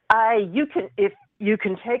 You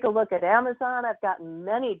can take a look at Amazon. I've gotten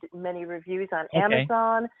many reviews on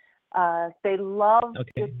Amazon. They love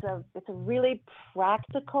it's a really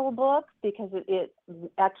practical book because it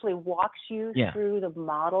actually walks you through the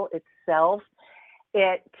model itself.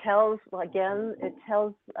 It tells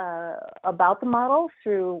about the model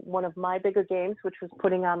through one of my bigger games, which was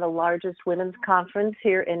putting on the largest women's conference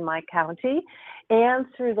here in my county, and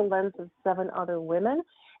through the lens of 7 other women.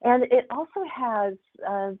 And it also has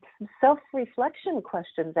self-reflection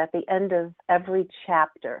questions at the end of every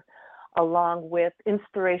chapter, along with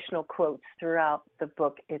inspirational quotes throughout the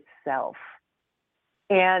book itself.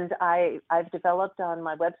 And I've developed on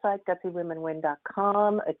my website,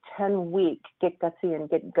 GutsyWomenWin.com, a 10-week Get Gutsy and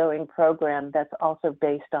Get Going program that's also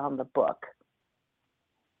based on the book.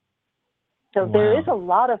 So there is a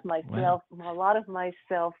lot of myself,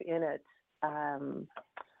 in it.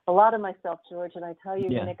 A lot of myself, George, and I tell you,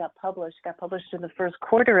 when it got published in the first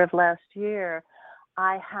quarter of last year.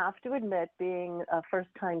 I have to admit, being a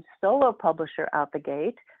first-time solo publisher out the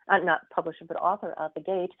gate, not publisher, but author out the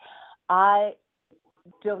gate, I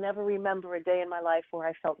don't ever remember a day in my life where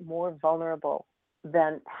I felt more vulnerable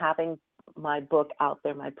than having my book out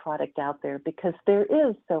there, my product out there, because there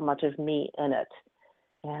is so much of me in it.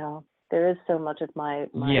 There is so much of my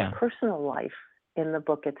personal life in the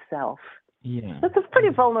book itself. Yeah. It's a pretty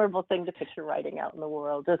vulnerable thing to picture writing out in the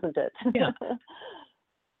world, isn't it? Yeah.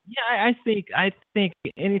 I think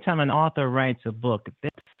anytime an author writes a book,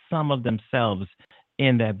 there's some of themselves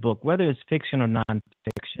in that book, whether it's fiction or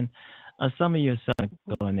nonfiction. Some of yourself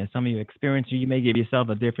go in there. Some of your experience, you may give yourself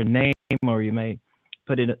a different name, or you may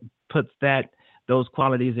put those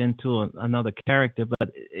qualities into another character. But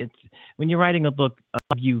it's when you're writing a book,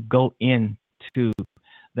 you go into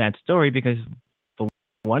that story because, for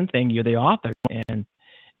one thing, you're the author, and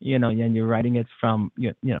you're writing it from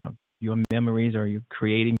your memories, or you're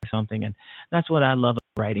creating something, and that's what I love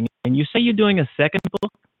about writing. And you say you're doing a second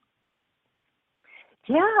book?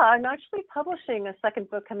 Yeah, I'm actually publishing a second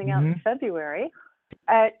book coming out in February.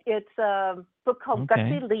 It's a book called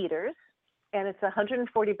Gutsy Leaders, and it's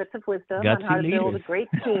 140 bits of wisdom on how to build a great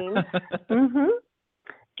team.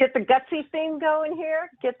 Get the gutsy theme going here.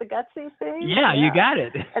 Get the gutsy theme. Yeah, you got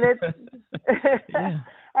it.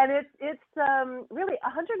 And it's really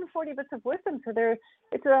 140 bits of wisdom. So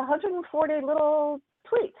it's 140 little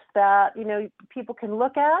tweets that people can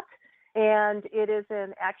look at. And it is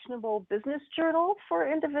an actionable business journal for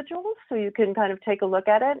individuals, so you can kind of take a look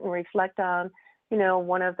at it and reflect on,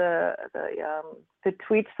 one of the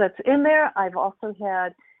tweets that's in there. I've also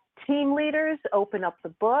had team leaders open up the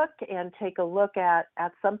book and take a look at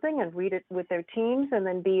something and read it with their teams, and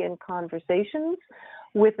then be in conversations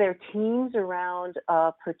with their teams around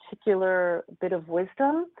a particular bit of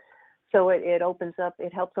wisdom. So it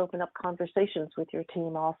helps open up conversations with your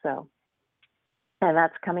team also. And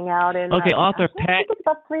that's coming out in author Pat. I think it's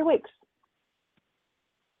about 3 weeks.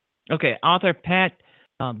 Okay, author Pat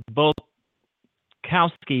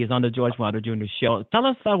Obuchowski is on the George Wilder Jr. Show. Tell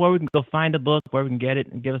us where we can go find the book, where we can get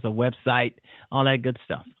it, and give us a website, all that good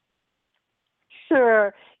stuff.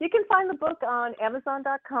 Sure. You can find the book on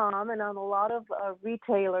Amazon.com and on a lot of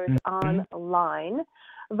retailers online.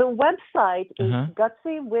 The website is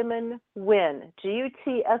Gutsy Women Win,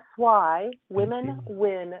 Gutsy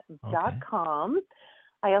womenwin.com. Okay.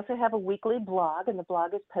 I also have a weekly blog, and the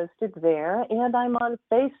blog is posted there. And I'm on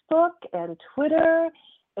Facebook and Twitter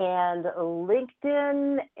and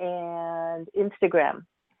LinkedIn and Instagram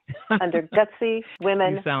under Gutsy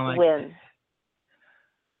Women Win.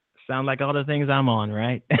 Sound like all the things I'm on,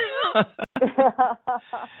 right?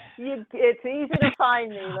 It's easy to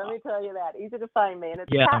find me. Let me tell you that. Easy to find me, and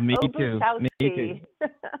it's Pat Obuchowski. Me too.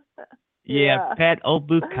 Yeah, Pat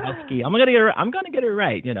Obuchowski. I'm gonna get it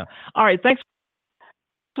right. All right. Thanks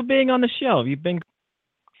for being on the show. You've been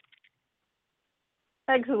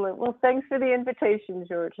excellent. Well, thanks for the invitation,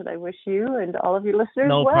 George, and I wish you and all of your listeners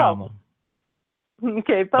no well. problem.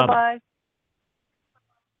 Okay. Bye-bye.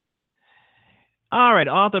 All right,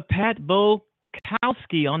 author Pat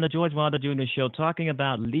Obuchowski on the George Wilder Jr. Show, talking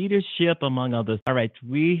about leadership, among others. All right,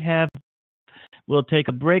 we'll take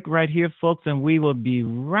a break right here, folks, and we will be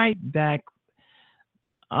right back.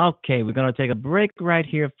 Okay, we're going to take a break right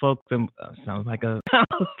here, folks. And,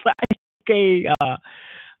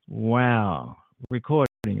 wow,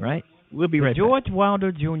 recording, right? We'll be right back. The George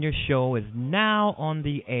Wilder Jr. Show is now on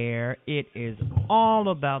the air. It is all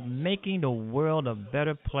about making the world a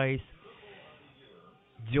better place.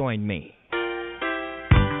 Join me.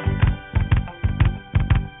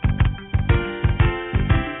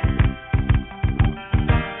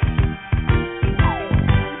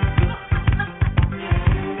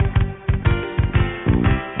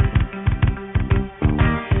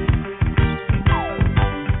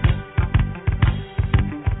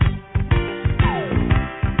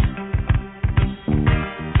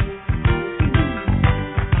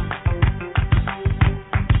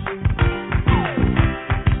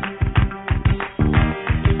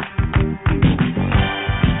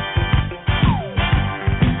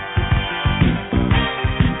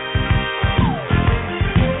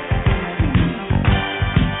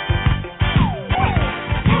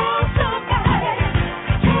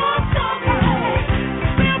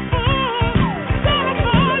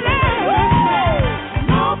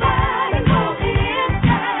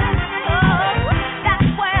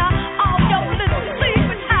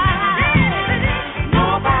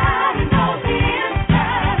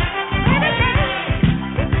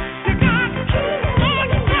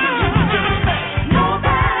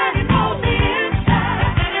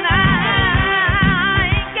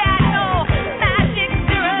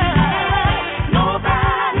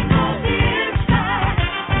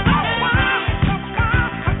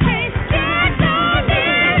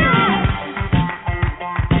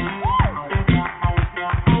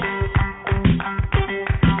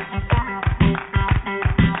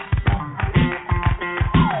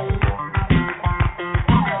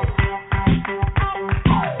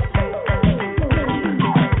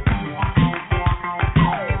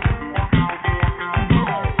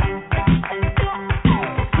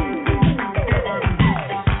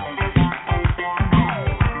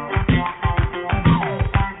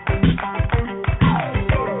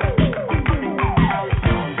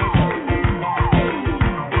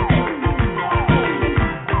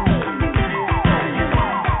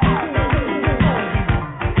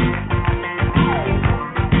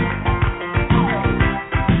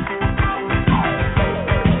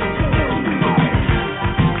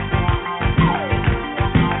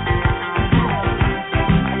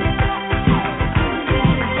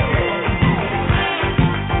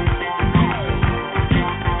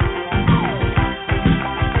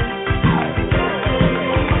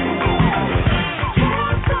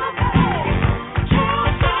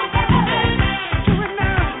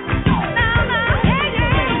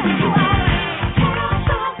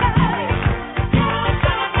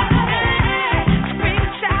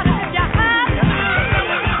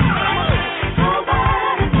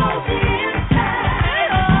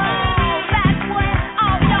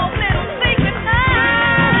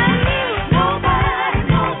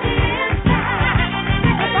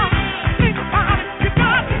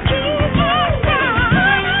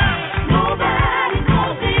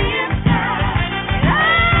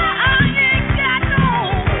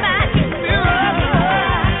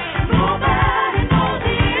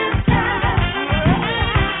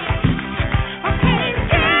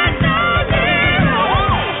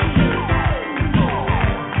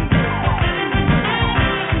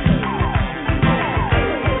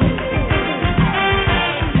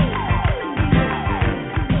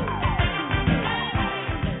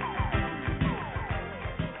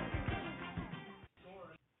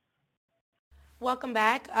 welcome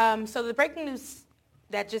back. So the breaking news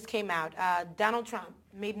that just came out, Donald Trump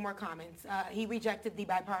made more comments. He rejected the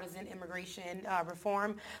bipartisan immigration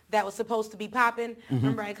reform that was supposed to be popping. Mm-hmm.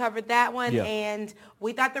 Remember, I covered that one, and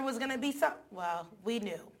we thought there was going to be some. Well, we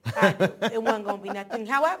knew. It wasn't going to be nothing.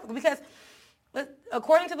 However, because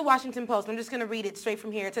according to the Washington Post, I'm just going to read it straight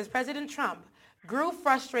from here. It says, President Trump grew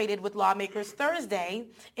frustrated with lawmakers Thursday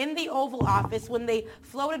in the Oval Office when they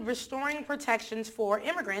floated restoring protections for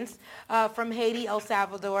immigrants from Haiti, El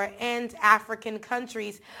Salvador, and African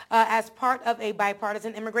countries as part of a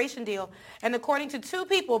bipartisan immigration deal. And according to two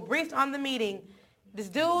people briefed on the meeting, this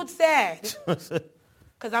dude said,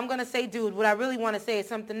 because I'm going to say dude, what I really want to say is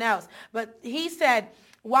something else, but he said,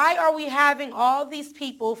 why are we having all these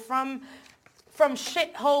people from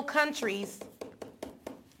shithole countries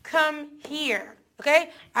come here?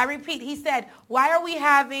 Okay? I repeat, he said, why are we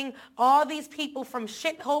having all these people from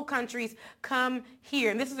shithole countries come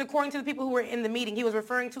here? And this is according to the people who were in the meeting. He was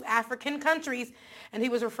referring to African countries, and he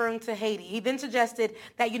was referring to Haiti. He then suggested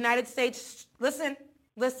that United States, listen.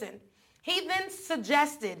 He then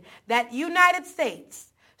suggested that United States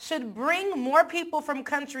should bring more people from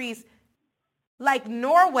countries like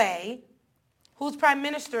Norway, whose prime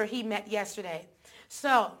minister he met yesterday.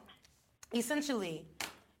 So, essentially,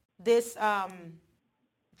 this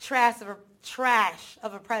trash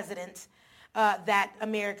of a president that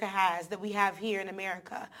America has, that we have here in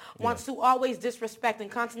America, wants to always disrespect and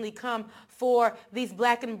constantly come for these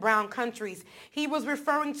black and brown countries. He was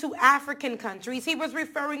referring to African countries. He was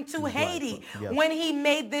referring to Haiti when he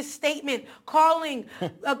made this statement, calling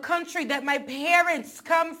a country that my parents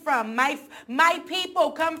come from, my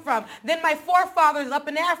people come from, then my forefathers up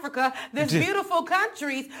in Africa, this beautiful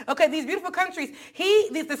countries, these beautiful countries,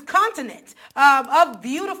 this continent of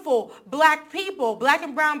beautiful black people, black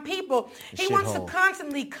and brown people, he wants to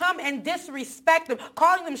constantly come and disrespect them,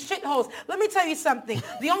 calling them shitholes. Let me tell you something.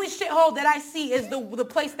 The only shithole that I see is the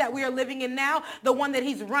place that we are living in now, the one that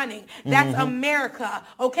he's running. That's America,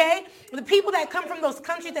 okay? The people that come from those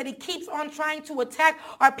countries that he keeps on trying to attack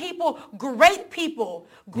are great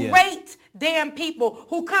damn people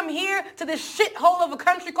who come here to this shithole of a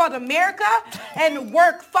country called America and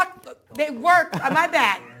work. They work. My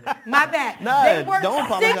bad. No, they work don't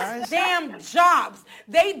apologize. 6 damn jobs.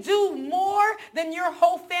 They do more than your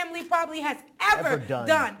whole family probably has ever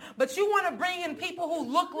done. But you want to bring in people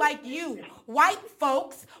who look like you, white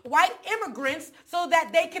folks, white immigrants, so that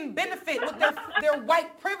they can benefit with their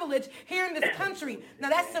white privilege here in this country. Now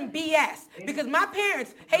that's some BS, because my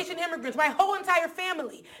parents, Haitian immigrants, my whole entire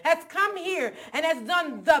family has come here and has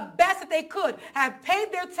done the best that they could, have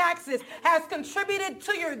paid their taxes, has contributed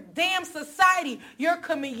to your damn society, your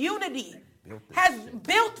community, has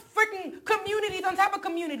built freaking communities on top of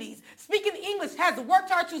communities, speaking English, has worked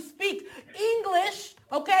hard to speak English,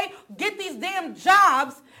 okay? Get these damn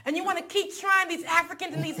jobs, and you want to keep trying these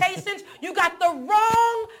Africans and these Haitians? You got the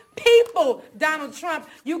wrong people, Donald Trump.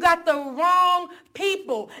 You got the wrong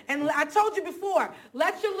people. And I told you before,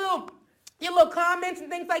 let your little comments and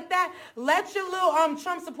things like that, let your little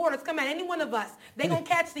Trump supporters come at any one of us. They're going to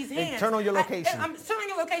catch these hands. Turn on your location. I'm turning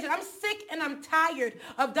your location. I'm sick and I'm tired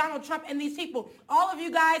of Donald Trump and these people. All of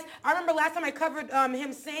you guys, I remember last time I covered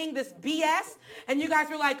him saying this BS, and you guys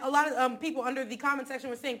were like, a lot of people under the comment section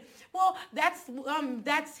were saying, well,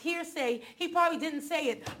 that's hearsay. He probably didn't say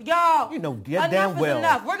it. Y'all, enough is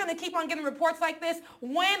enough. We're going to keep on getting reports like this.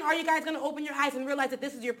 When are you guys going to open your eyes and realize that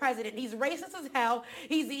this is your president? He's racist as hell.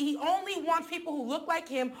 He only wants people who look like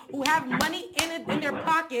him, who have money in their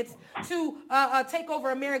pockets to take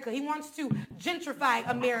over America. He wants to gentrify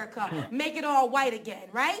America, make it all white again,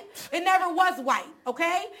 right? It never was white,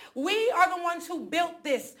 okay? We are the ones who built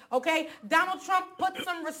this, okay? Donald Trump, put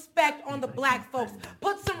some respect on the black folks.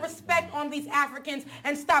 Put some respect on these Africans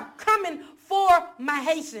and stop coming for my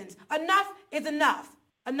Haitians. Enough is enough.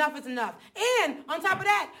 Enough is enough. And on top of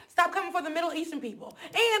that, stop coming for the Middle Eastern people.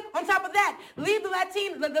 And on top of that, leave the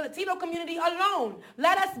Latino community alone.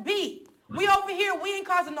 Let us be. We over here, we ain't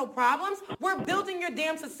causing no problems. We're building your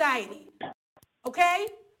damn society. Okay?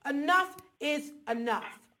 Enough is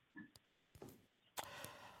enough.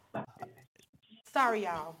 Sorry,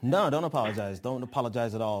 y'all. No, don't apologize. Don't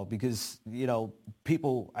apologize at all, because,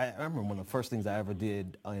 people, I remember one of the first things I ever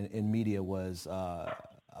did in media was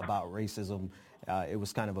about racism. It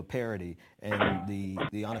was kind of a parody, and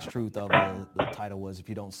the honest truth of the title was, if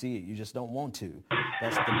you don't see it, you just don't want to.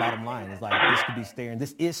 That's the bottom line. It's like,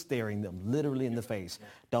 this is staring them literally in the face.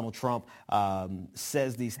 Donald Trump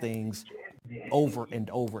says these things over and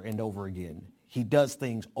over and over again. He does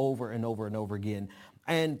things over and over and over again.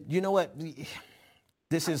 And you know what?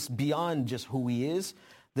 This is beyond just who he is.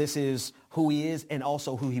 This is who he is and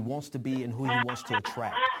also who he wants to be and who he wants to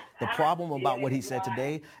attract. The problem about what he said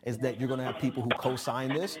today is that you're going to have people who co-sign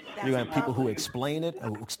this. You're going to have people who explain it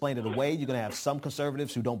away. You're going to have some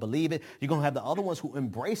conservatives who don't believe it. You're going to have the other ones who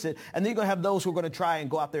embrace it. And then you're going to have those who are going to try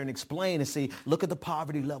and go out there and explain and say, look at the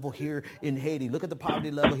poverty level here in Haiti. Look at the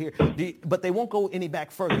poverty level here. But they won't go any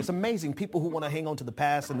back further. It's amazing. People who want to hang on to the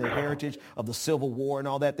past and their heritage of the Civil War and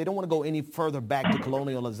all that, they don't want to go any further back to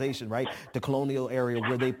colonialization, right? The colonial area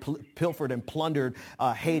where they pilfered and plundered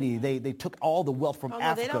Haiti. They took all the wealth from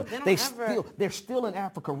Africa. They're still in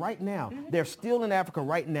Africa right now. Mm-hmm. They're still in Africa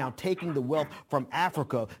right now, taking the wealth from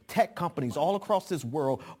Africa. Tech companies all across this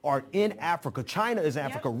world are in Africa. China is in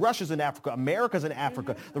Africa. Russia's in Africa. America's in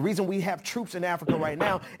Africa. Mm-hmm. The reason we have troops in Africa right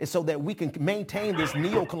now is so that we can maintain this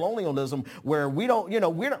neo-colonialism where we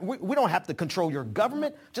don't have to control your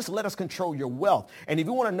government. Just let us control your wealth. And if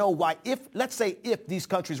you want to know why, let's say if these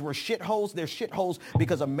countries were shitholes, they're shitholes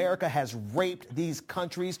because America has raped these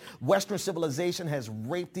countries. Western civilization has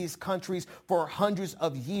raped these countries for hundreds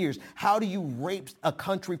of years. How do you rape a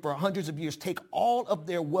country for hundreds of years, take all of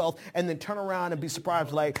their wealth, and then turn around and be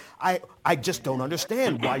surprised like, I just don't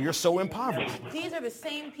understand why you're so impoverished. These are the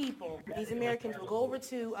same people, these Americans will go over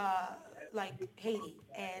to like Haiti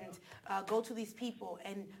and go to these people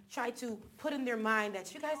and try to put in their mind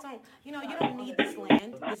that you guys don't, you don't need this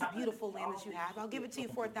land, this beautiful land that you have. I'll give it to you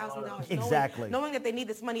for $1,000. Exactly. Knowing that they need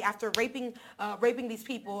this money after raping these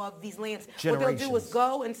people of these lands. What they'll do is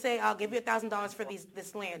go and say, I'll give you $1,000 for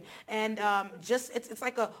this land. And it's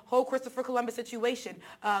like a whole Christopher Columbus situation.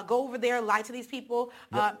 Go over there, lie to these people,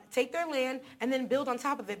 take their land, and then build on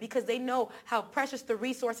top of it because they know how precious the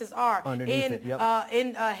resources are in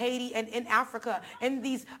Haiti and in Africa and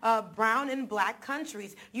these brown and black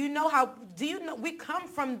countries. Do you know we come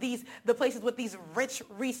from the places with these rich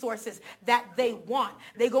resources that they want.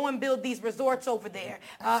 They go and build these resorts over there,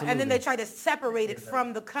 and then they try to separate it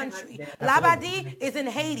from the country. Labadie is in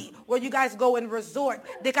Haiti, where you guys go and resort.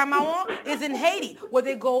 Decamaon is in Haiti, where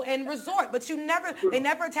they go and resort. But they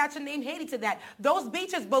never attach a name Haiti to that. Those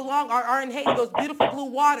beaches are in Haiti, those beautiful blue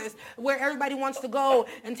waters where everybody wants to go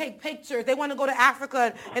and take pictures. They want to go to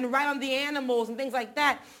Africa and ride on the animals and things like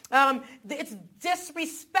that. It's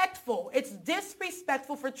disrespectful. It's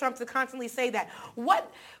disrespectful for Trump to constantly say that.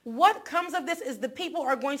 What comes of this is the people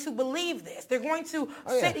are going to believe this. They're going to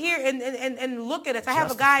sit here and look at us. I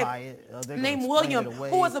have a guy named William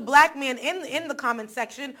who was a black man in the comment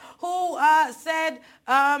section who said,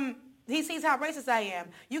 he sees how racist I am.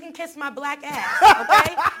 You can kiss my black ass,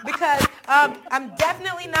 okay? Because I'm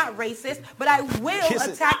definitely not racist, but I will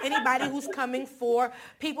attack anybody who's coming for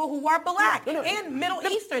people who are black and Middle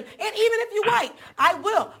Eastern, and even if you're white, I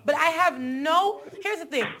will. But I have here's the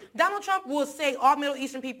thing. Donald Trump will say all Middle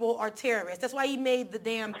Eastern people are terrorists. That's why he made the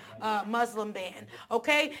damn Muslim ban,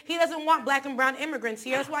 okay? He doesn't want black and brown immigrants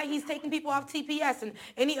here. That's why he's taking people off TPS and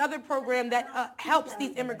any other program that helps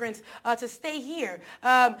these immigrants to stay here.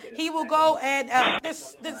 He will go and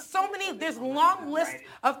there's long list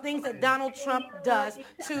of things that Donald Trump does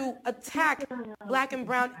to attack black and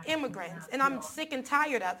brown immigrants, and I'm sick and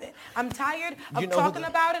tired of it. I'm tired of talking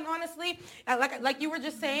about it, honestly. Like you were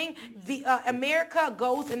just saying, America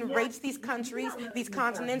goes and rapes these countries, these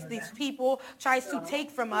continents, these people, tries to take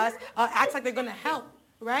from us, acts like they're going to help,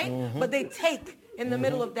 right? Mm-hmm. But they take in the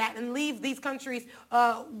middle of that and leave these countries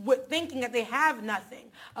with thinking that they have nothing.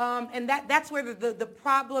 And that's where the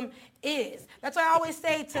problem is. That's why I always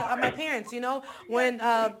say to my parents, when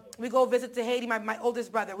we go visit to Haiti, my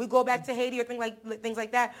oldest brother, we go back to Haiti or things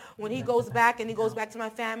like that. When he goes back and he goes back to my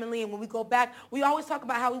family, and when we go back, we always talk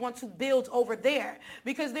about how we want to build over there,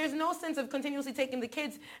 because there's no sense of continuously taking the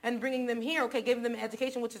kids and bringing them here, okay, giving them an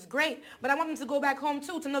education, which is great, but I want them to go back home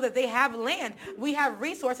too, to know that they have land, we have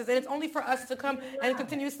resources, and it's only for us to come and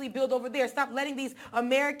continuously build over there. Stop letting these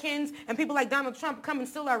Americans and people like Donald Trump come and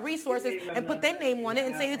steal our resources and put their name on it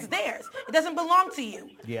and say it's theirs. It doesn't belong to you,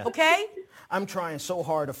 okay? I'm trying so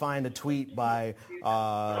hard to find a tweet by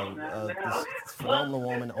this phenomenal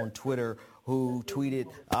woman on Twitter who tweeted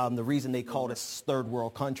the reason they call it third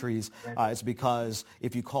world countries is because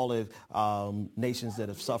if you call it nations that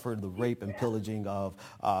have suffered the rape and pillaging of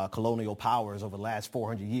colonial powers over the last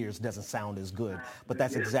 400 years, it doesn't sound as good. But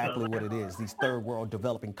that's exactly what it is. These third world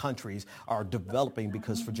developing countries are developing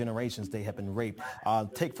because for generations they have been raped.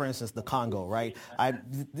 Take, for instance, the Congo, right?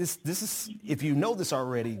 This is, if you know this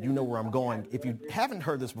already, you know where I'm going. If you haven't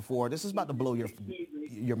heard this before, this is about to blow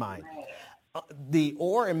your mind. The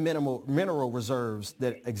ore and mineral reserves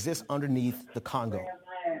that exist underneath the Congo,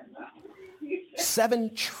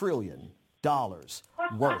 $7 trillion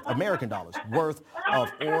worth, American dollars, worth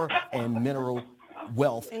of ore and mineral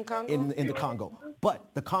wealth in the Congo.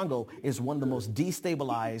 But the Congo is one of the most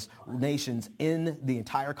destabilized nations in the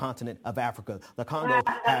entire continent of Africa. The Congo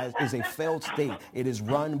is a failed state. It is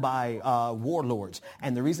run by warlords.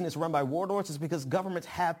 And the reason it's run by warlords is because governments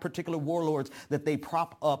have particular warlords that they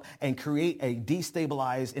prop up and create a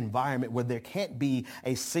destabilized environment where there can't be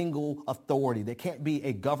a single authority. There can't be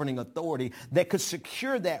a governing authority that could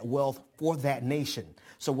secure that wealth for that nation.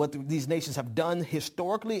 So what these nations have done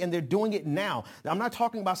historically, and they're doing it now. I'm not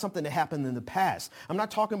talking about something that happened in the past. I'm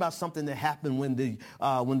not talking about something that happened when the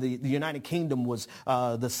United Kingdom was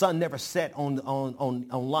the sun never set on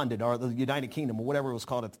London, or the United Kingdom, or whatever it was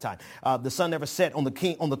called at the time. The sun never set on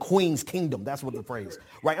the Queen's kingdom. That's what the phrase,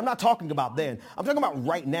 right? I'm not talking about then. I'm talking about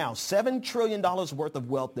right now. $7 trillion worth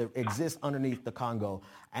of wealth that exists underneath the Congo,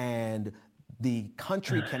 and the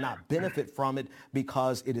country cannot benefit from it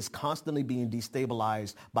because it is constantly being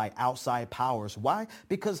destabilized by outside powers. Why?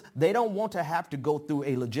 Because they don't want to have to go through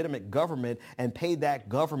a legitimate government and pay that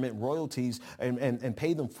government royalties and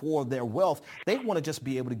pay them for their wealth. They want to just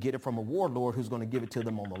be able to get it from a warlord who's going to give it to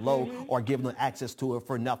them on the low, or give them access to it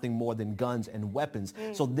for nothing more than guns and weapons.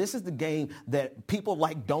 So this is the game that people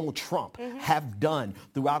like Donald Trump have done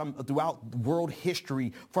throughout world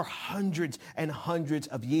history for hundreds and hundreds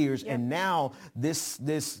of years. And now this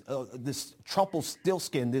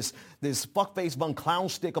Trumpelstiltskin, this fuckface von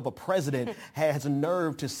clownstick of a president has a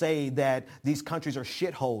nerve to say that these countries are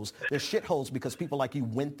shitholes. They're shitholes because people like you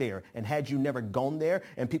went there, and had you never gone there,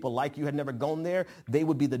 and people like you had never gone there, they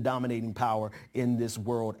would be the dominating power in this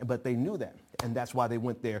world. But they knew that, and that's why they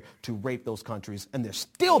went there to rape those countries, and they're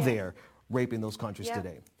still there raping those countries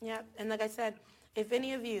today. Yeah, and like I said, if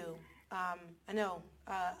any of you, I know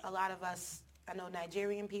a lot of us, I know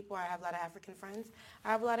Nigerian people, I have a lot of African friends,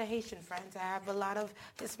 I have a lot of Haitian friends, I have a lot of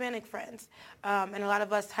Hispanic friends, and a lot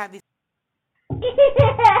of us have these.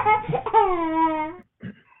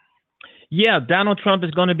 Yeah, Donald Trump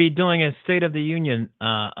is going to be doing a State of the Union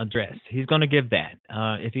address. He's going to give that.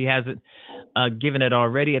 If he hasn't given it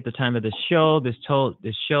already at the time of the show, this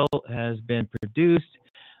show has been produced.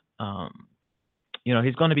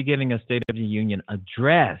 He's going to be giving a State of the Union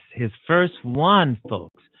address, his first one,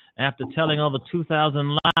 folks, after telling over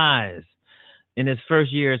 2,000 lies in his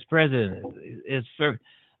first year as president.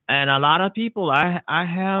 And a lot of people, I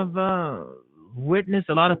have witnessed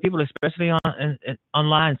a lot of people, especially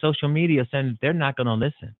online, social media, saying they're not going to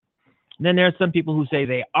listen. And then there are some people who say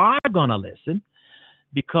they are going to listen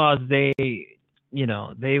because they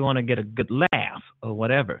want to get a good laugh or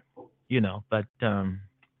whatever, but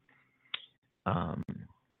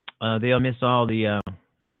they'll miss all the,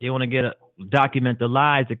 they want to document the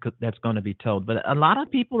lies that's going to be told. But a lot of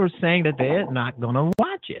people are saying that they're not going to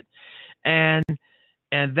watch it. And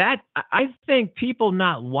that, I think people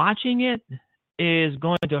not watching it is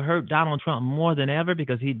going to hurt Donald Trump more than ever,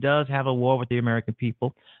 because he does have a war with the American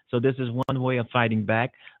people. So this is one way of fighting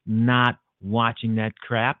back, not watching that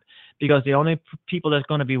crap, because the only people that's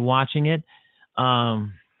going to be watching it are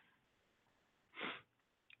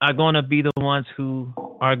going to be the ones who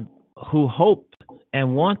hope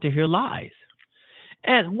and want to hear lies.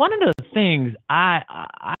 And one of the things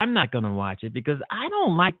I'm not going to watch it, because I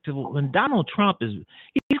don't like to, when Donald Trump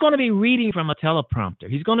he's going to be reading from a teleprompter.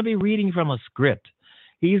 He's going to be reading from a script.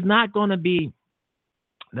 He's not going to be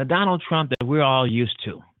the Donald Trump that we're all used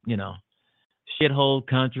to, shithole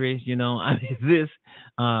countries, the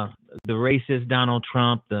racist Donald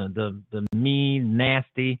Trump, the mean,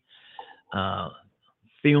 nasty,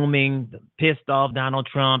 filming, the pissed off Donald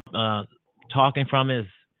Trump, talking from his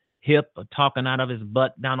hip or talking out of his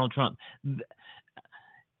butt Donald Trump.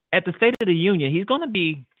 At the State of the Union, he's going to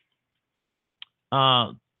be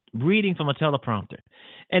reading from a teleprompter.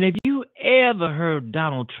 And if you ever heard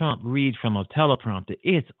Donald Trump read from a teleprompter,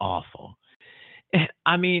 it's awful.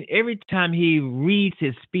 I mean, every time he reads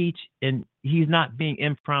his speech and he's not being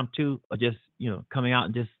impromptu or just, coming out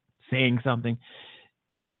and just saying something,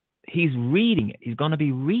 he's reading it. He's going to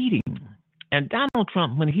be reading. And Donald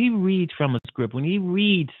Trump, when he reads from a script, when he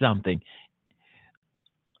reads something,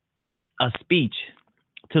 a speech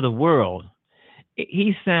to the world,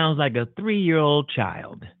 he sounds like a 3-year-old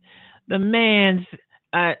child. The man's,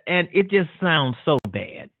 and it just sounds so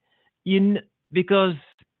bad, because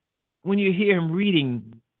when you hear him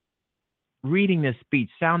reading this speech,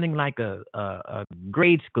 sounding like a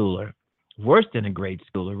grade schooler, worse than a grade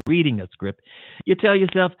schooler, reading a script, you tell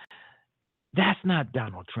yourself, that's not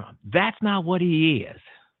Donald Trump. That's not what he is.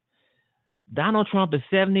 Donald Trump is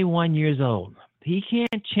 71 years old. He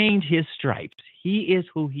can't change his stripes. He is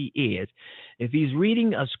who he is. If he's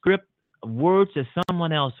reading a script, words that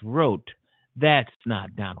someone else wrote, that's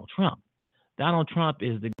not Donald Trump. Donald Trump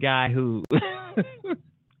is the guy who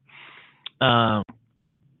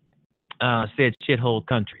said shithole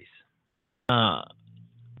countries. Donald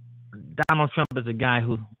Trump is a guy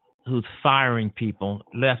who's firing people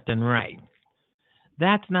left and right.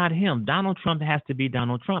 That's not him. Donald Trump has to be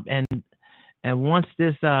Donald Trump. And once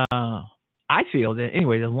this, I feel that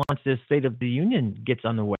anyway, that once this State of the Union gets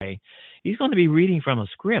underway, he's going to be reading from a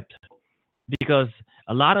script, because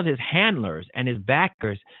a lot of his handlers and his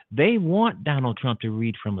backers, they want Donald Trump to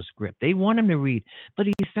read from a script. They want him to read, but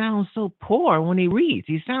he sounds so poor when he reads.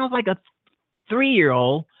 He sounds like a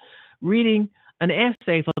 3-year-old reading an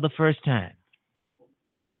essay for the first time.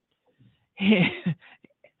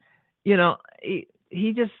 You know,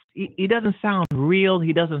 he doesn't sound real.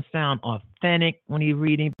 He doesn't sound authentic when he's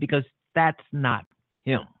reading, because that's not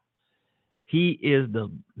him. He is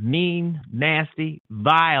the mean, nasty,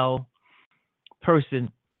 vile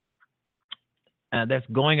person that's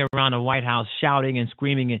going around the White House shouting and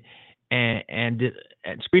screaming and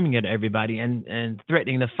screaming at everybody and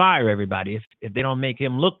threatening to fire everybody if they don't make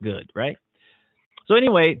him look good, right? So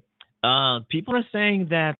anyway, people are saying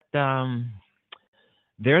that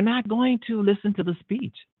they're not going to listen to the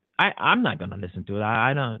speech. I'm not going to listen to it.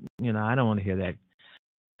 I don't want to hear that,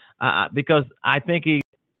 because I think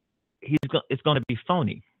it's going to be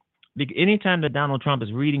phony. Anytime that Donald Trump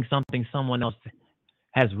is reading something someone else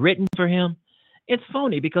has written for him, it's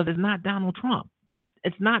phony, because it's not Donald Trump.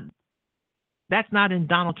 That's not in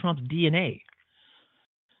Donald Trump's DNA.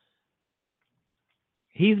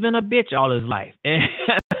 He's been a bitch all his life. And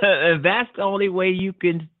that's the only way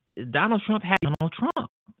Donald Trump had Donald Trump.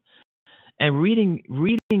 And reading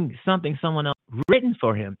something someone else written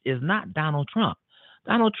for him is not Donald Trump.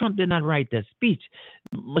 Donald Trump did not write that speech.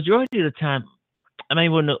 Majority of the time, I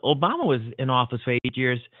mean, when Obama was in office for 8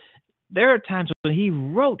 years, there are times when he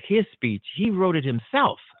wrote his speech. He wrote it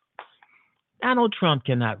himself. Donald Trump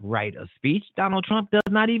cannot write a speech. Donald Trump does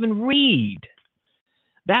not even read.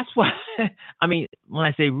 That's why, I mean, when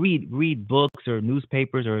I say read books or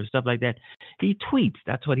newspapers or stuff like that, he tweets.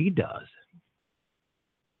 That's what he does.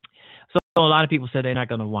 So a lot of people said they're not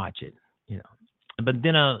going to watch it, you know. But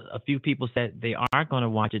then a few people said they are going to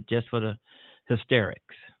watch it just for the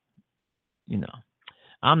hysterics, you know.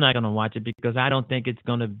 I'm not going to watch it because I don't think it's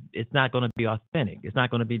not going to be authentic. It's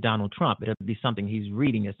not going to be Donald Trump. It'll be something he's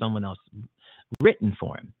reading as someone else written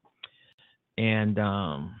for him. And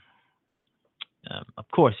of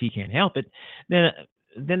course he can't help it. Then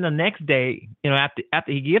the next day, you know,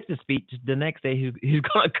 after he gives the speech, the next day he's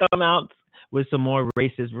going to come out with some more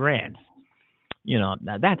racist rants. You know,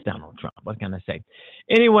 now that's Donald Trump. What can I say?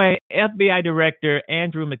 Anyway, FBI Director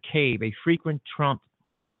Andrew McCabe, a frequent Trump,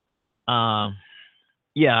 Andrew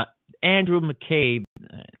McCabe,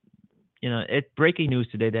 you know, it's breaking news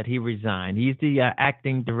today that he resigned. He's the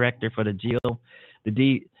acting director for the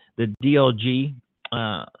DOJ,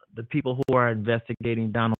 the people who are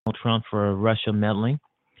investigating Donald Trump for Russia meddling.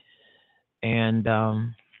 And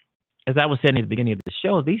as I was saying at the beginning of the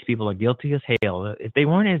show, these people are guilty as hell. If they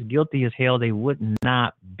weren't as guilty as hell, they would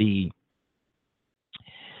not be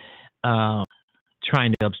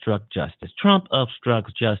trying to obstruct justice. Trump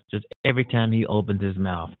obstructs justice every time he opens his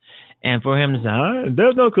mouth. And for him to say,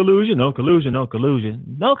 there's no collusion, no collusion, no collusion,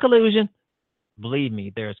 no collusion. Believe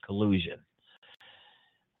me, there's collusion.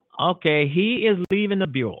 Okay, he is leaving the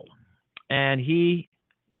Bureau. And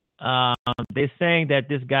they're saying that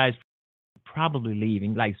this guy's probably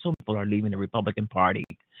leaving, like some people are leaving the Republican Party,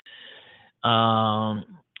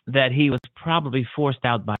 that he was probably forced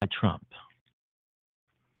out by Trump.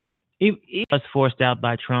 He was forced out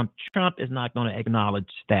by Trump. Trump is not going to acknowledge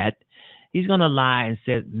that. He's going to lie and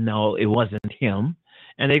say, no, it wasn't him.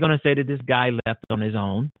 And they're going to say that this guy left on his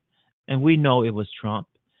own. And we know it was Trump.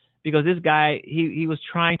 Because this guy, he was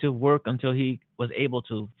trying to work until he was able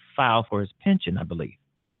to file for his pension, I believe.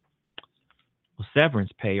 Severance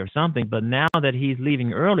pay or something. But now that he's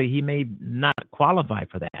leaving early, he may not qualify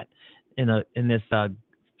for that in this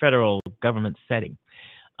federal government setting.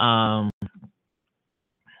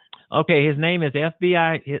 Okay, his name is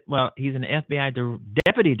FBI. Well, he's an FBI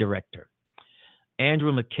deputy director,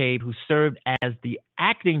 Andrew McCabe, who served as the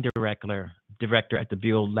acting director at the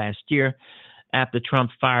Bureau last year after Trump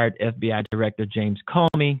fired FBI Director James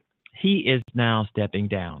Comey. He is now stepping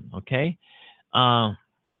down. Okay,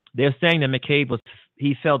 they're saying that McCabe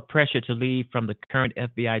he felt pressure to leave from the current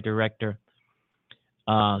FBI director,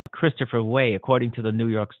 Christopher Wray, according to the New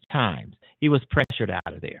York Times. He was pressured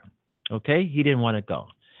out of there. Okay, he didn't want to go.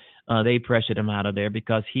 They pressured him out of there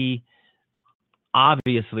because he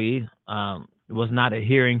obviously was not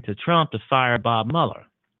adhering to Trump to fire Bob Mueller.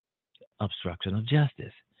 Obstruction of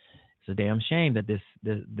justice. It's a damn shame that this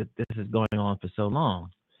is going on for so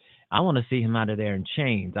long. I want to see him out of there in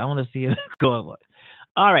chains. I want to see him go.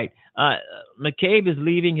 All right. McCabe is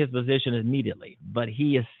leaving his position immediately, but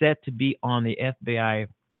he is set to be on the FBI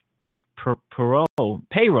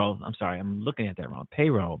payroll. I'm sorry, I'm looking at that wrong.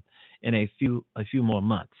 Payroll in a few more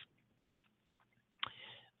months.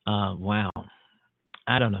 Wow.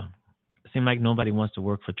 I don't know. It seems like nobody wants to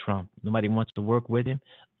work for Trump. Nobody wants to work with him,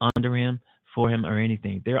 under him, for him, or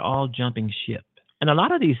anything. They're all jumping ship. And a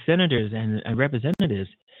lot of these senators and representatives,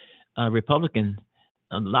 Republicans,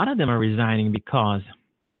 a lot of them are resigning because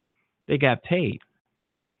they got paid.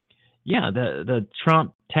 Yeah, the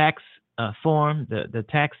Trump tax form, the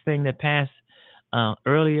tax thing that passed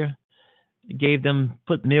earlier,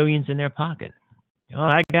 put millions in their pocket. Oh,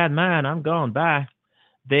 I got mine. I'm going. Bye.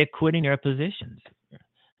 They're quitting their positions.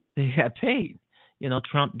 They got paid.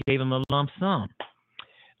 Trump gave them a lump sum.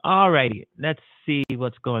 All righty. Let's see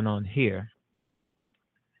what's going on here.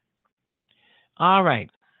 All right.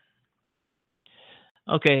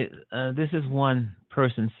 Okay. This is one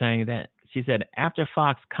person saying that. She said, after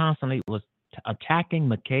Fox constantly was attacking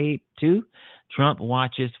McCabe too, Trump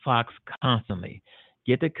watches Fox constantly.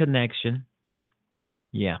 Get the connection.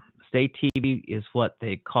 Yeah. State TV is what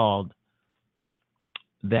they called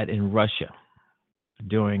that in Russia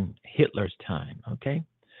during Hitler's time. Okay.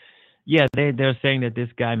 Yeah, they're saying that this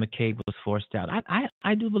guy McCabe was forced out.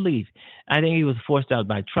 I do believe. I think he was forced out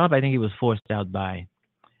by Trump. I think he was forced out by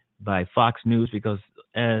Fox News because,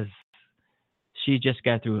 as she just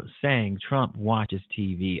got through saying, Trump watches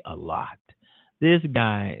TV a lot. This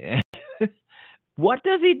guy, what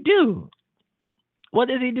does he do? What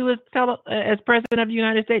does he do as president of the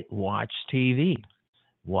United States? Watch TV,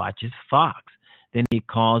 watches Fox. Then he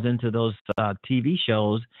calls into those TV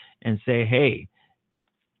shows and say, hey,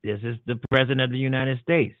 this is the president of the United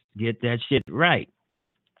States. Get that shit right.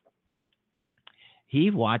 He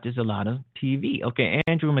watches a lot of TV. Okay,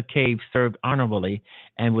 Andrew McCabe served honorably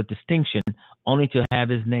and with distinction, only to have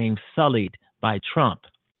his name sullied by Trump.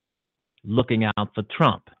 Looking out for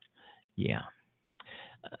Trump. Yeah.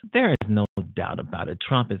 There is no doubt about it.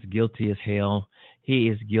 Trump is guilty as hell. He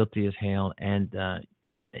is guilty as hell. And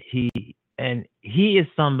he is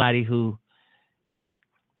somebody who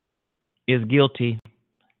is guilty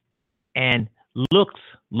and looks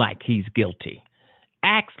like he's guilty,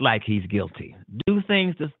 acts like he's guilty, do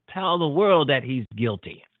things to tell the world that he's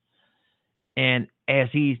guilty. And as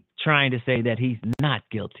he's trying to say that he's not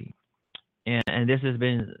guilty. And this has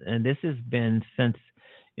been since,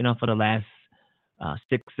 for the last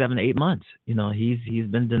 6, 7, 8 months. He's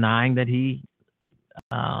been denying that he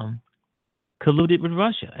colluded with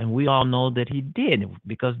Russia, and we all know that he did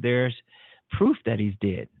because there's proof that he's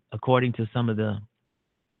did, according to some of the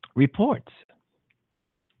reports.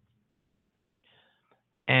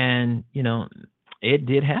 And it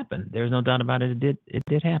did happen. There's no doubt about it. It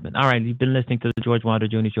did happen. All right, you've been listening to the George Wilder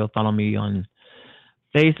Jr. Show. Follow me on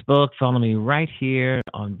Facebook. Follow me right here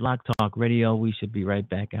on Blog Talk Radio. We should be right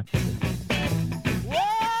back after this.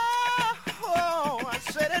 Whoa, I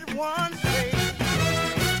said it once, baby.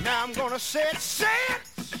 Now I'm gonna say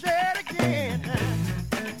it again.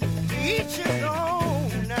 Each his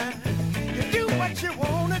own. You do what you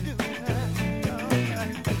wanna do.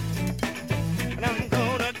 And I'm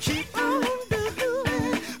gonna keep on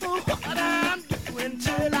doing what I'm doing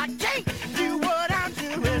till I can't do what I'm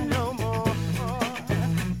doing no more.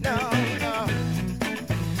 No.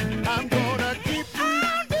 I'm gonna keep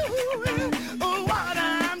on doing what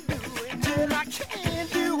I'm doing till I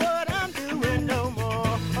can't do what I'm doing no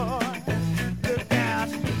more. Look out.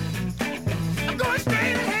 I'm going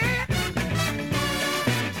straight ahead.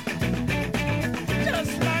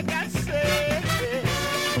 Just like I said.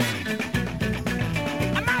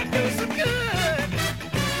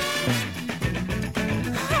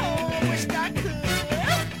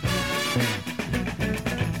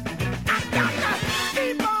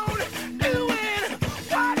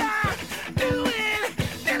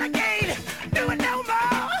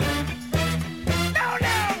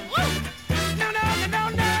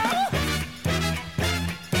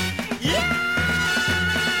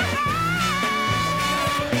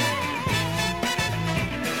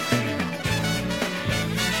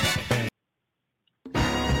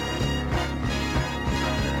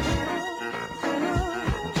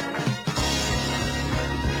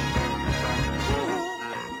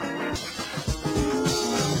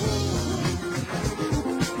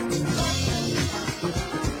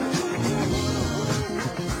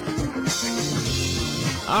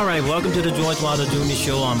 All right, welcome to the George Wilder Jr.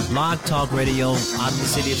 Show on Blog Talk Radio out of the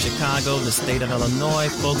city of Chicago, the state of Illinois.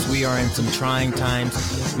 Folks, we are in some trying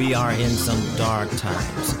times. We are in some dark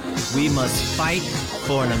times. We must fight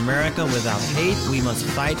for an America without hate. We must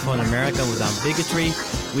fight for an America without bigotry.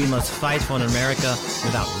 We must fight for an America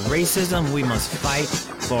without racism. We must fight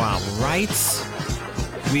for our rights.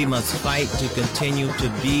 We must fight to continue to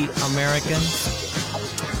be Americans.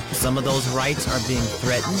 Some of those rights are being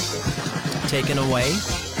threatened, taken away.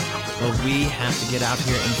 But we have to get out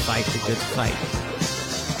here and fight the good fight.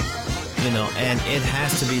 You know, and it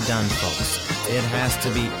has to be done, folks. It has to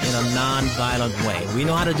be in a non-violent way. We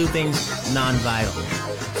know how to do things non-violently.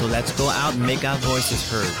 So let's go out and make our voices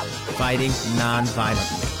heard, fighting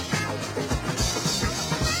non-violently.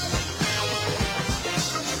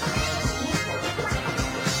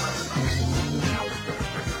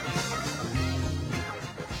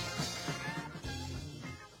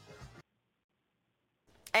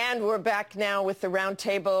 And we're back now with the round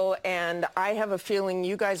table, and I have a feeling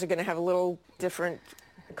you guys are going to have a little different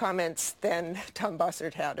comments than Tom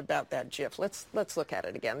Bossert had about that GIF. Let's look at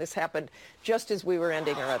it again. This happened just as we were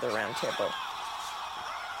ending our other round table.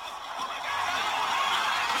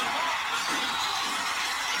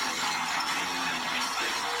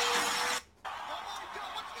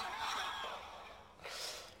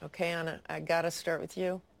 Okay, Anna, I got to start with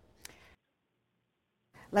you.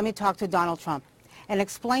 Let me talk to Donald Trump and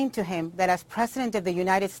explain to him that as President of the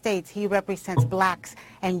United States, he represents blacks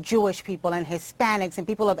and Jewish people and Hispanics and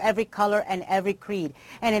people of every color and every creed.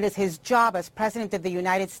 And it is his job as President of the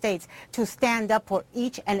United States to stand up for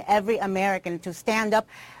each and every American, to stand up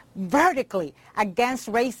vertically against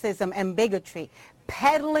racism and bigotry.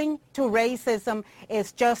 Peddling to racism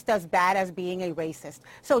is just as bad as being a racist.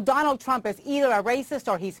 So Donald Trump is either a racist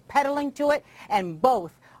or he's peddling to it, and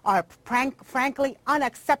both are frankly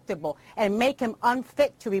unacceptable and make him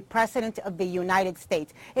unfit to be President of the United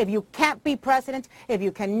States. If you can't be President, if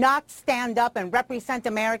you cannot stand up and represent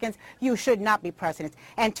Americans, you should not be President.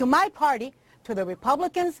 And to my party, to the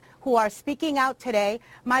Republicans who are speaking out today,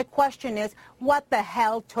 my question is, what the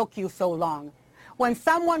hell took you so long? When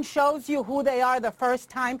someone shows you who they are the first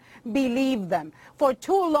time, believe them. For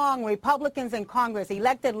too long, Republicans in Congress,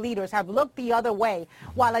 elected leaders, have looked the other way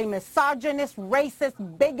while a misogynist,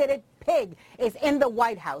 racist, bigoted pig is in the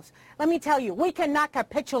White House. Let me tell you, we cannot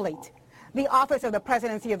capitulate the office of the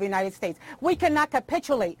presidency of the United States. We cannot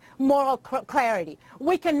capitulate moral clarity.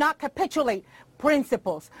 We cannot capitulate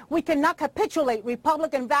principles. We cannot capitulate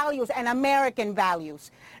Republican values and American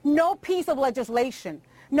values. No piece of legislation,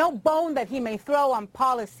 no bone that he may throw on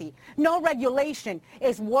policy, no regulation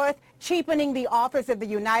is worth cheapening the office of the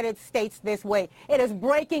United States this way. It is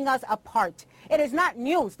breaking us apart. It is not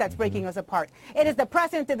news that's breaking us apart. It is the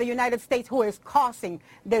President of the United States who is causing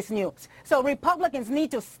this news. So Republicans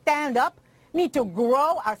need to stand up, need to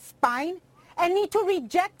grow a spine, and need to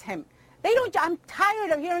reject him. I'm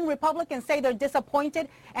tired of hearing Republicans say they're disappointed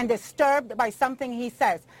and disturbed by something he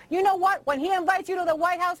says. You know what? When he invites you to the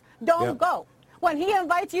White House, don't go. When he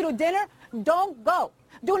invites you to dinner, don't go.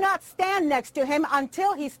 Do not stand next to him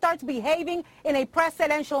until he starts behaving in a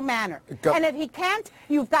presidential manner. And if he can't,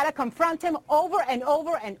 you've got to confront him over and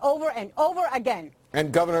over and over and over again.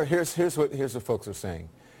 And Governor, here's what folks are saying.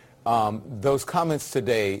 Those comments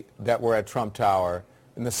today that were at Trump Tower,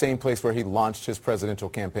 in the same place where he launched his presidential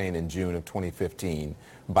campaign in June of 2015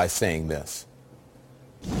 by saying this.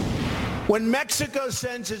 When Mexico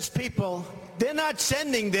sends its people, they're not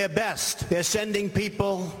sending their best. They're sending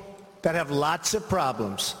people that have lots of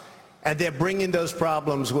problems, and they're bringing those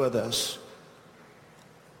problems with us.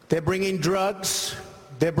 They're bringing drugs,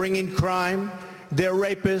 they're bringing crime, they're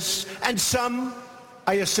rapists, and some,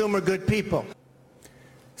 I assume, are good people.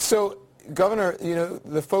 So, Governor, you know,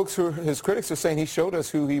 the folks who his critics are saying he showed us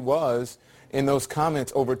who he was in those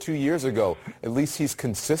comments over 2 years ago. At least he's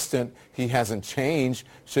consistent. He hasn't changed.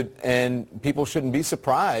 And people shouldn't be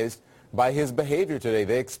surprised by his behavior today.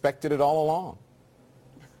 They expected it all along.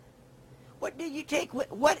 What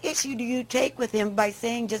issue do you take with him by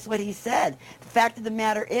saying just what he said? The fact of the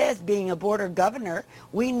matter is, being a border governor,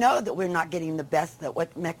 we know that we're not getting the best that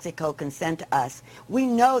what Mexico can send to us. We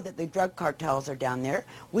know that the drug cartels are down there.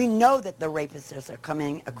 We know that the rapists are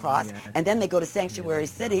coming across, and then they go to sanctuary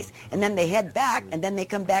cities, and then they head back, and then they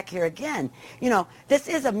come back here again. You know, this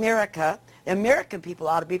is America. The American people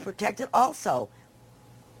ought to be protected also.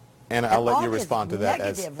 And I'll let you respond to that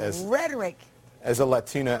as rhetoric. As a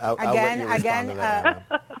Latina, I'll let you respond to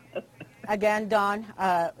that. Again, Don,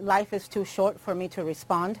 life is too short for me to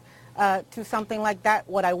respond to something like that.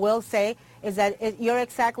 What I will say is that you're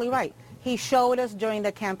exactly right. He showed us during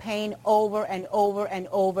the campaign over and over and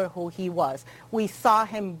over who he was. We saw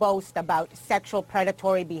him boast about sexual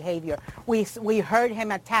predatory behavior. We heard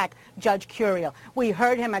him attack Judge Curiel. We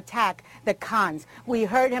heard him attack the Khans. We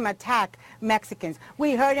heard him attack Mexicans.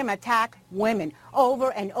 We heard him attack women.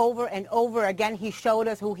 Over and over and over again, he showed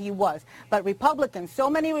us who he was. But Republicans,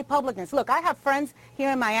 so many Republicans, look, I have friends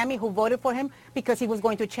here in Miami who voted for him because he was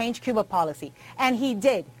going to change Cuba policy. And he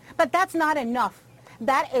did. But that's not enough.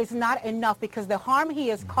 That is not enough, because the harm he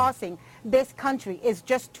is causing this country is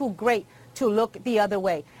just too great to look the other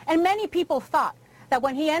way. And many people thought that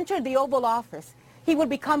when he entered the Oval Office, he would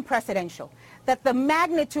become presidential, that the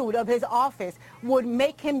magnitude of his office would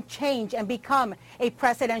make him change and become a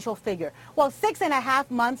presidential figure. Well, 6.5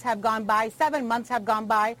 months have gone by, 7 months have gone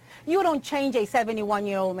by. You don't change a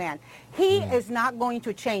 71-year-old man. He is not going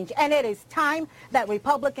to change. And it is time that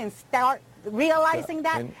Republicans start realizing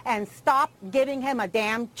that and stop giving him a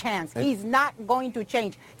damn chance. He's not going to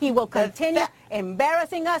change. He will continue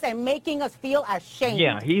embarrassing us and making us feel ashamed.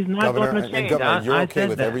 Yeah, he's not going to change. And Governor, you're okay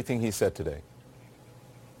with everything he said today?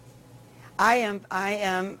 I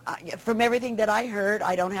am, from everything that I heard,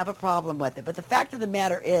 I don't have a problem with it. But the fact of the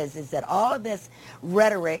matter is that all of this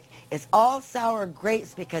rhetoric is all sour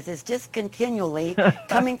grapes, because it's just continually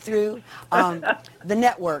coming through the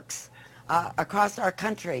networks across our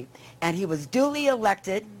country. And he was duly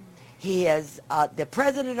elected. He is the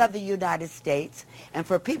President of the United States. And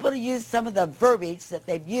for people to use some of the verbiage that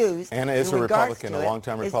they've used, Anna is a Republican, a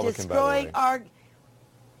longtime Republican, by the way.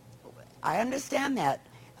 I understand that.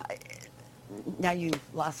 Now you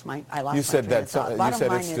lost my. I lost. You said that. Bottom you said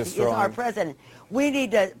line it's is, destroying. he is our president. We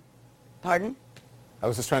need to. Pardon? I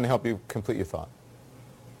was just trying to help you complete your thought.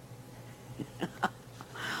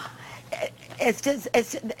 He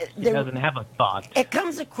doesn't have a thought. It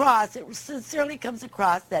comes across, it sincerely comes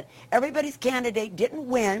across that everybody's candidate didn't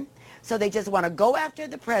win, so they just want to go after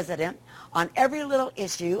the president on every little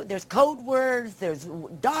issue. There's code words, there's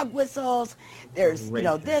dog whistles, there's,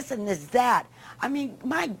 this and there's that. I mean,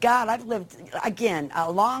 my God, I've lived, again,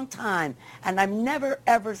 a long time, and I've never,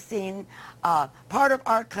 ever seen part of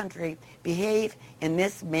our country behave in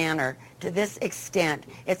this manner, to this extent.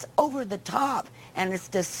 It's over the top, and it's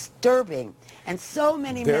disturbing. And so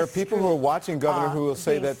many There are people who are watching, Governor, who will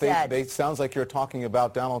say that they sounds like you're talking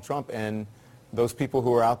about Donald Trump and those people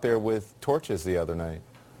who were out there with torches the other night.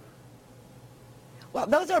 Well,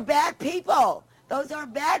 those are bad people. Those are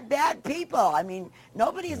bad, bad people. I mean,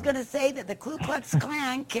 nobody is going to say that the Ku Klux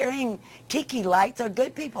Klan carrying tiki lights are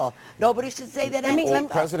good people. Nobody should say that. The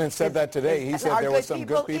president said that today. He said there were some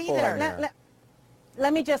good people in there.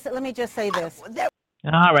 Let me just say this.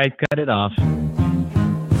 All right, cut it off.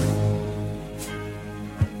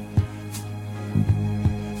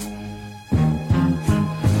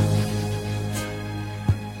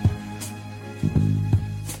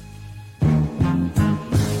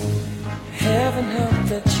 Heaven help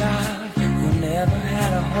the child who never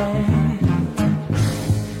had a home.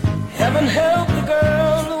 Heaven help the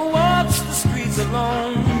girl who walks the streets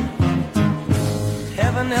alone.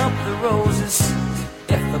 Heaven help the roses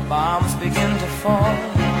if the bombs begin to fall.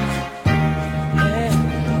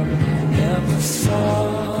 Heaven help us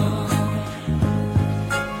all.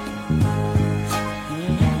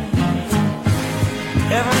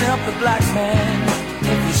 Heaven help the black man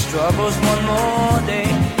if he struggles one more day.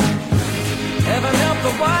 Heaven help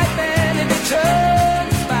the white man if he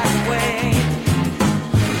turns back away.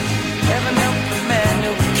 Heaven help the man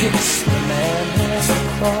who kicks the man who has a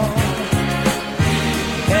crawl.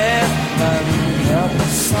 Heaven help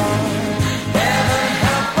us all. Heaven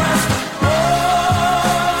help us all.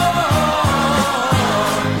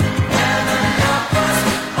 Heaven help us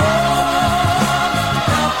all.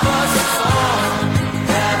 Help us all.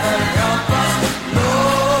 Heaven help us,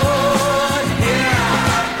 Lord, hear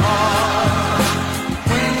our call.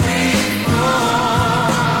 When we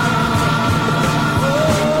fall, oh,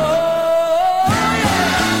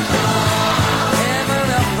 yeah.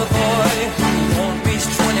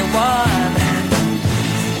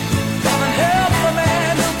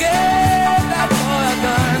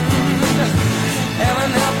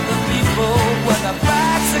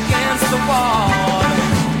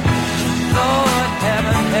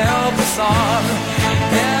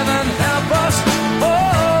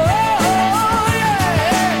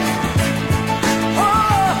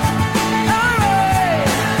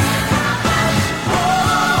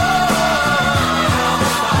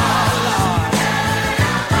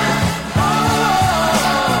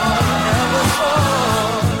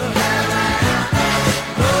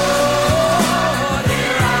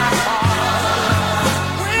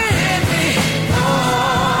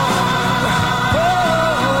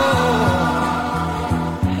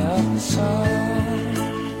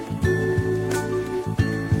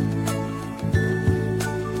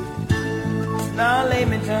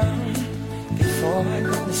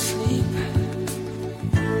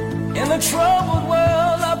 a troubled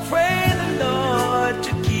world, I pray the Lord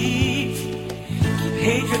to keep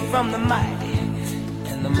hatred from the mighty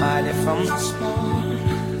and the mighty from the small.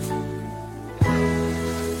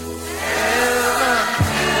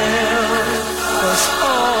 Help us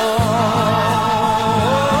all.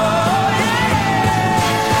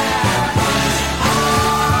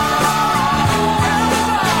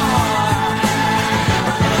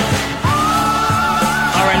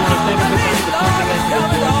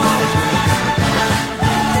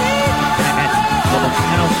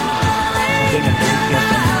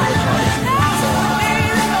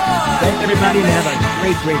 Thanks everybody and have a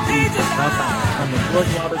great week. Bye-bye on the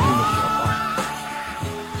George Wilder Jr. Show.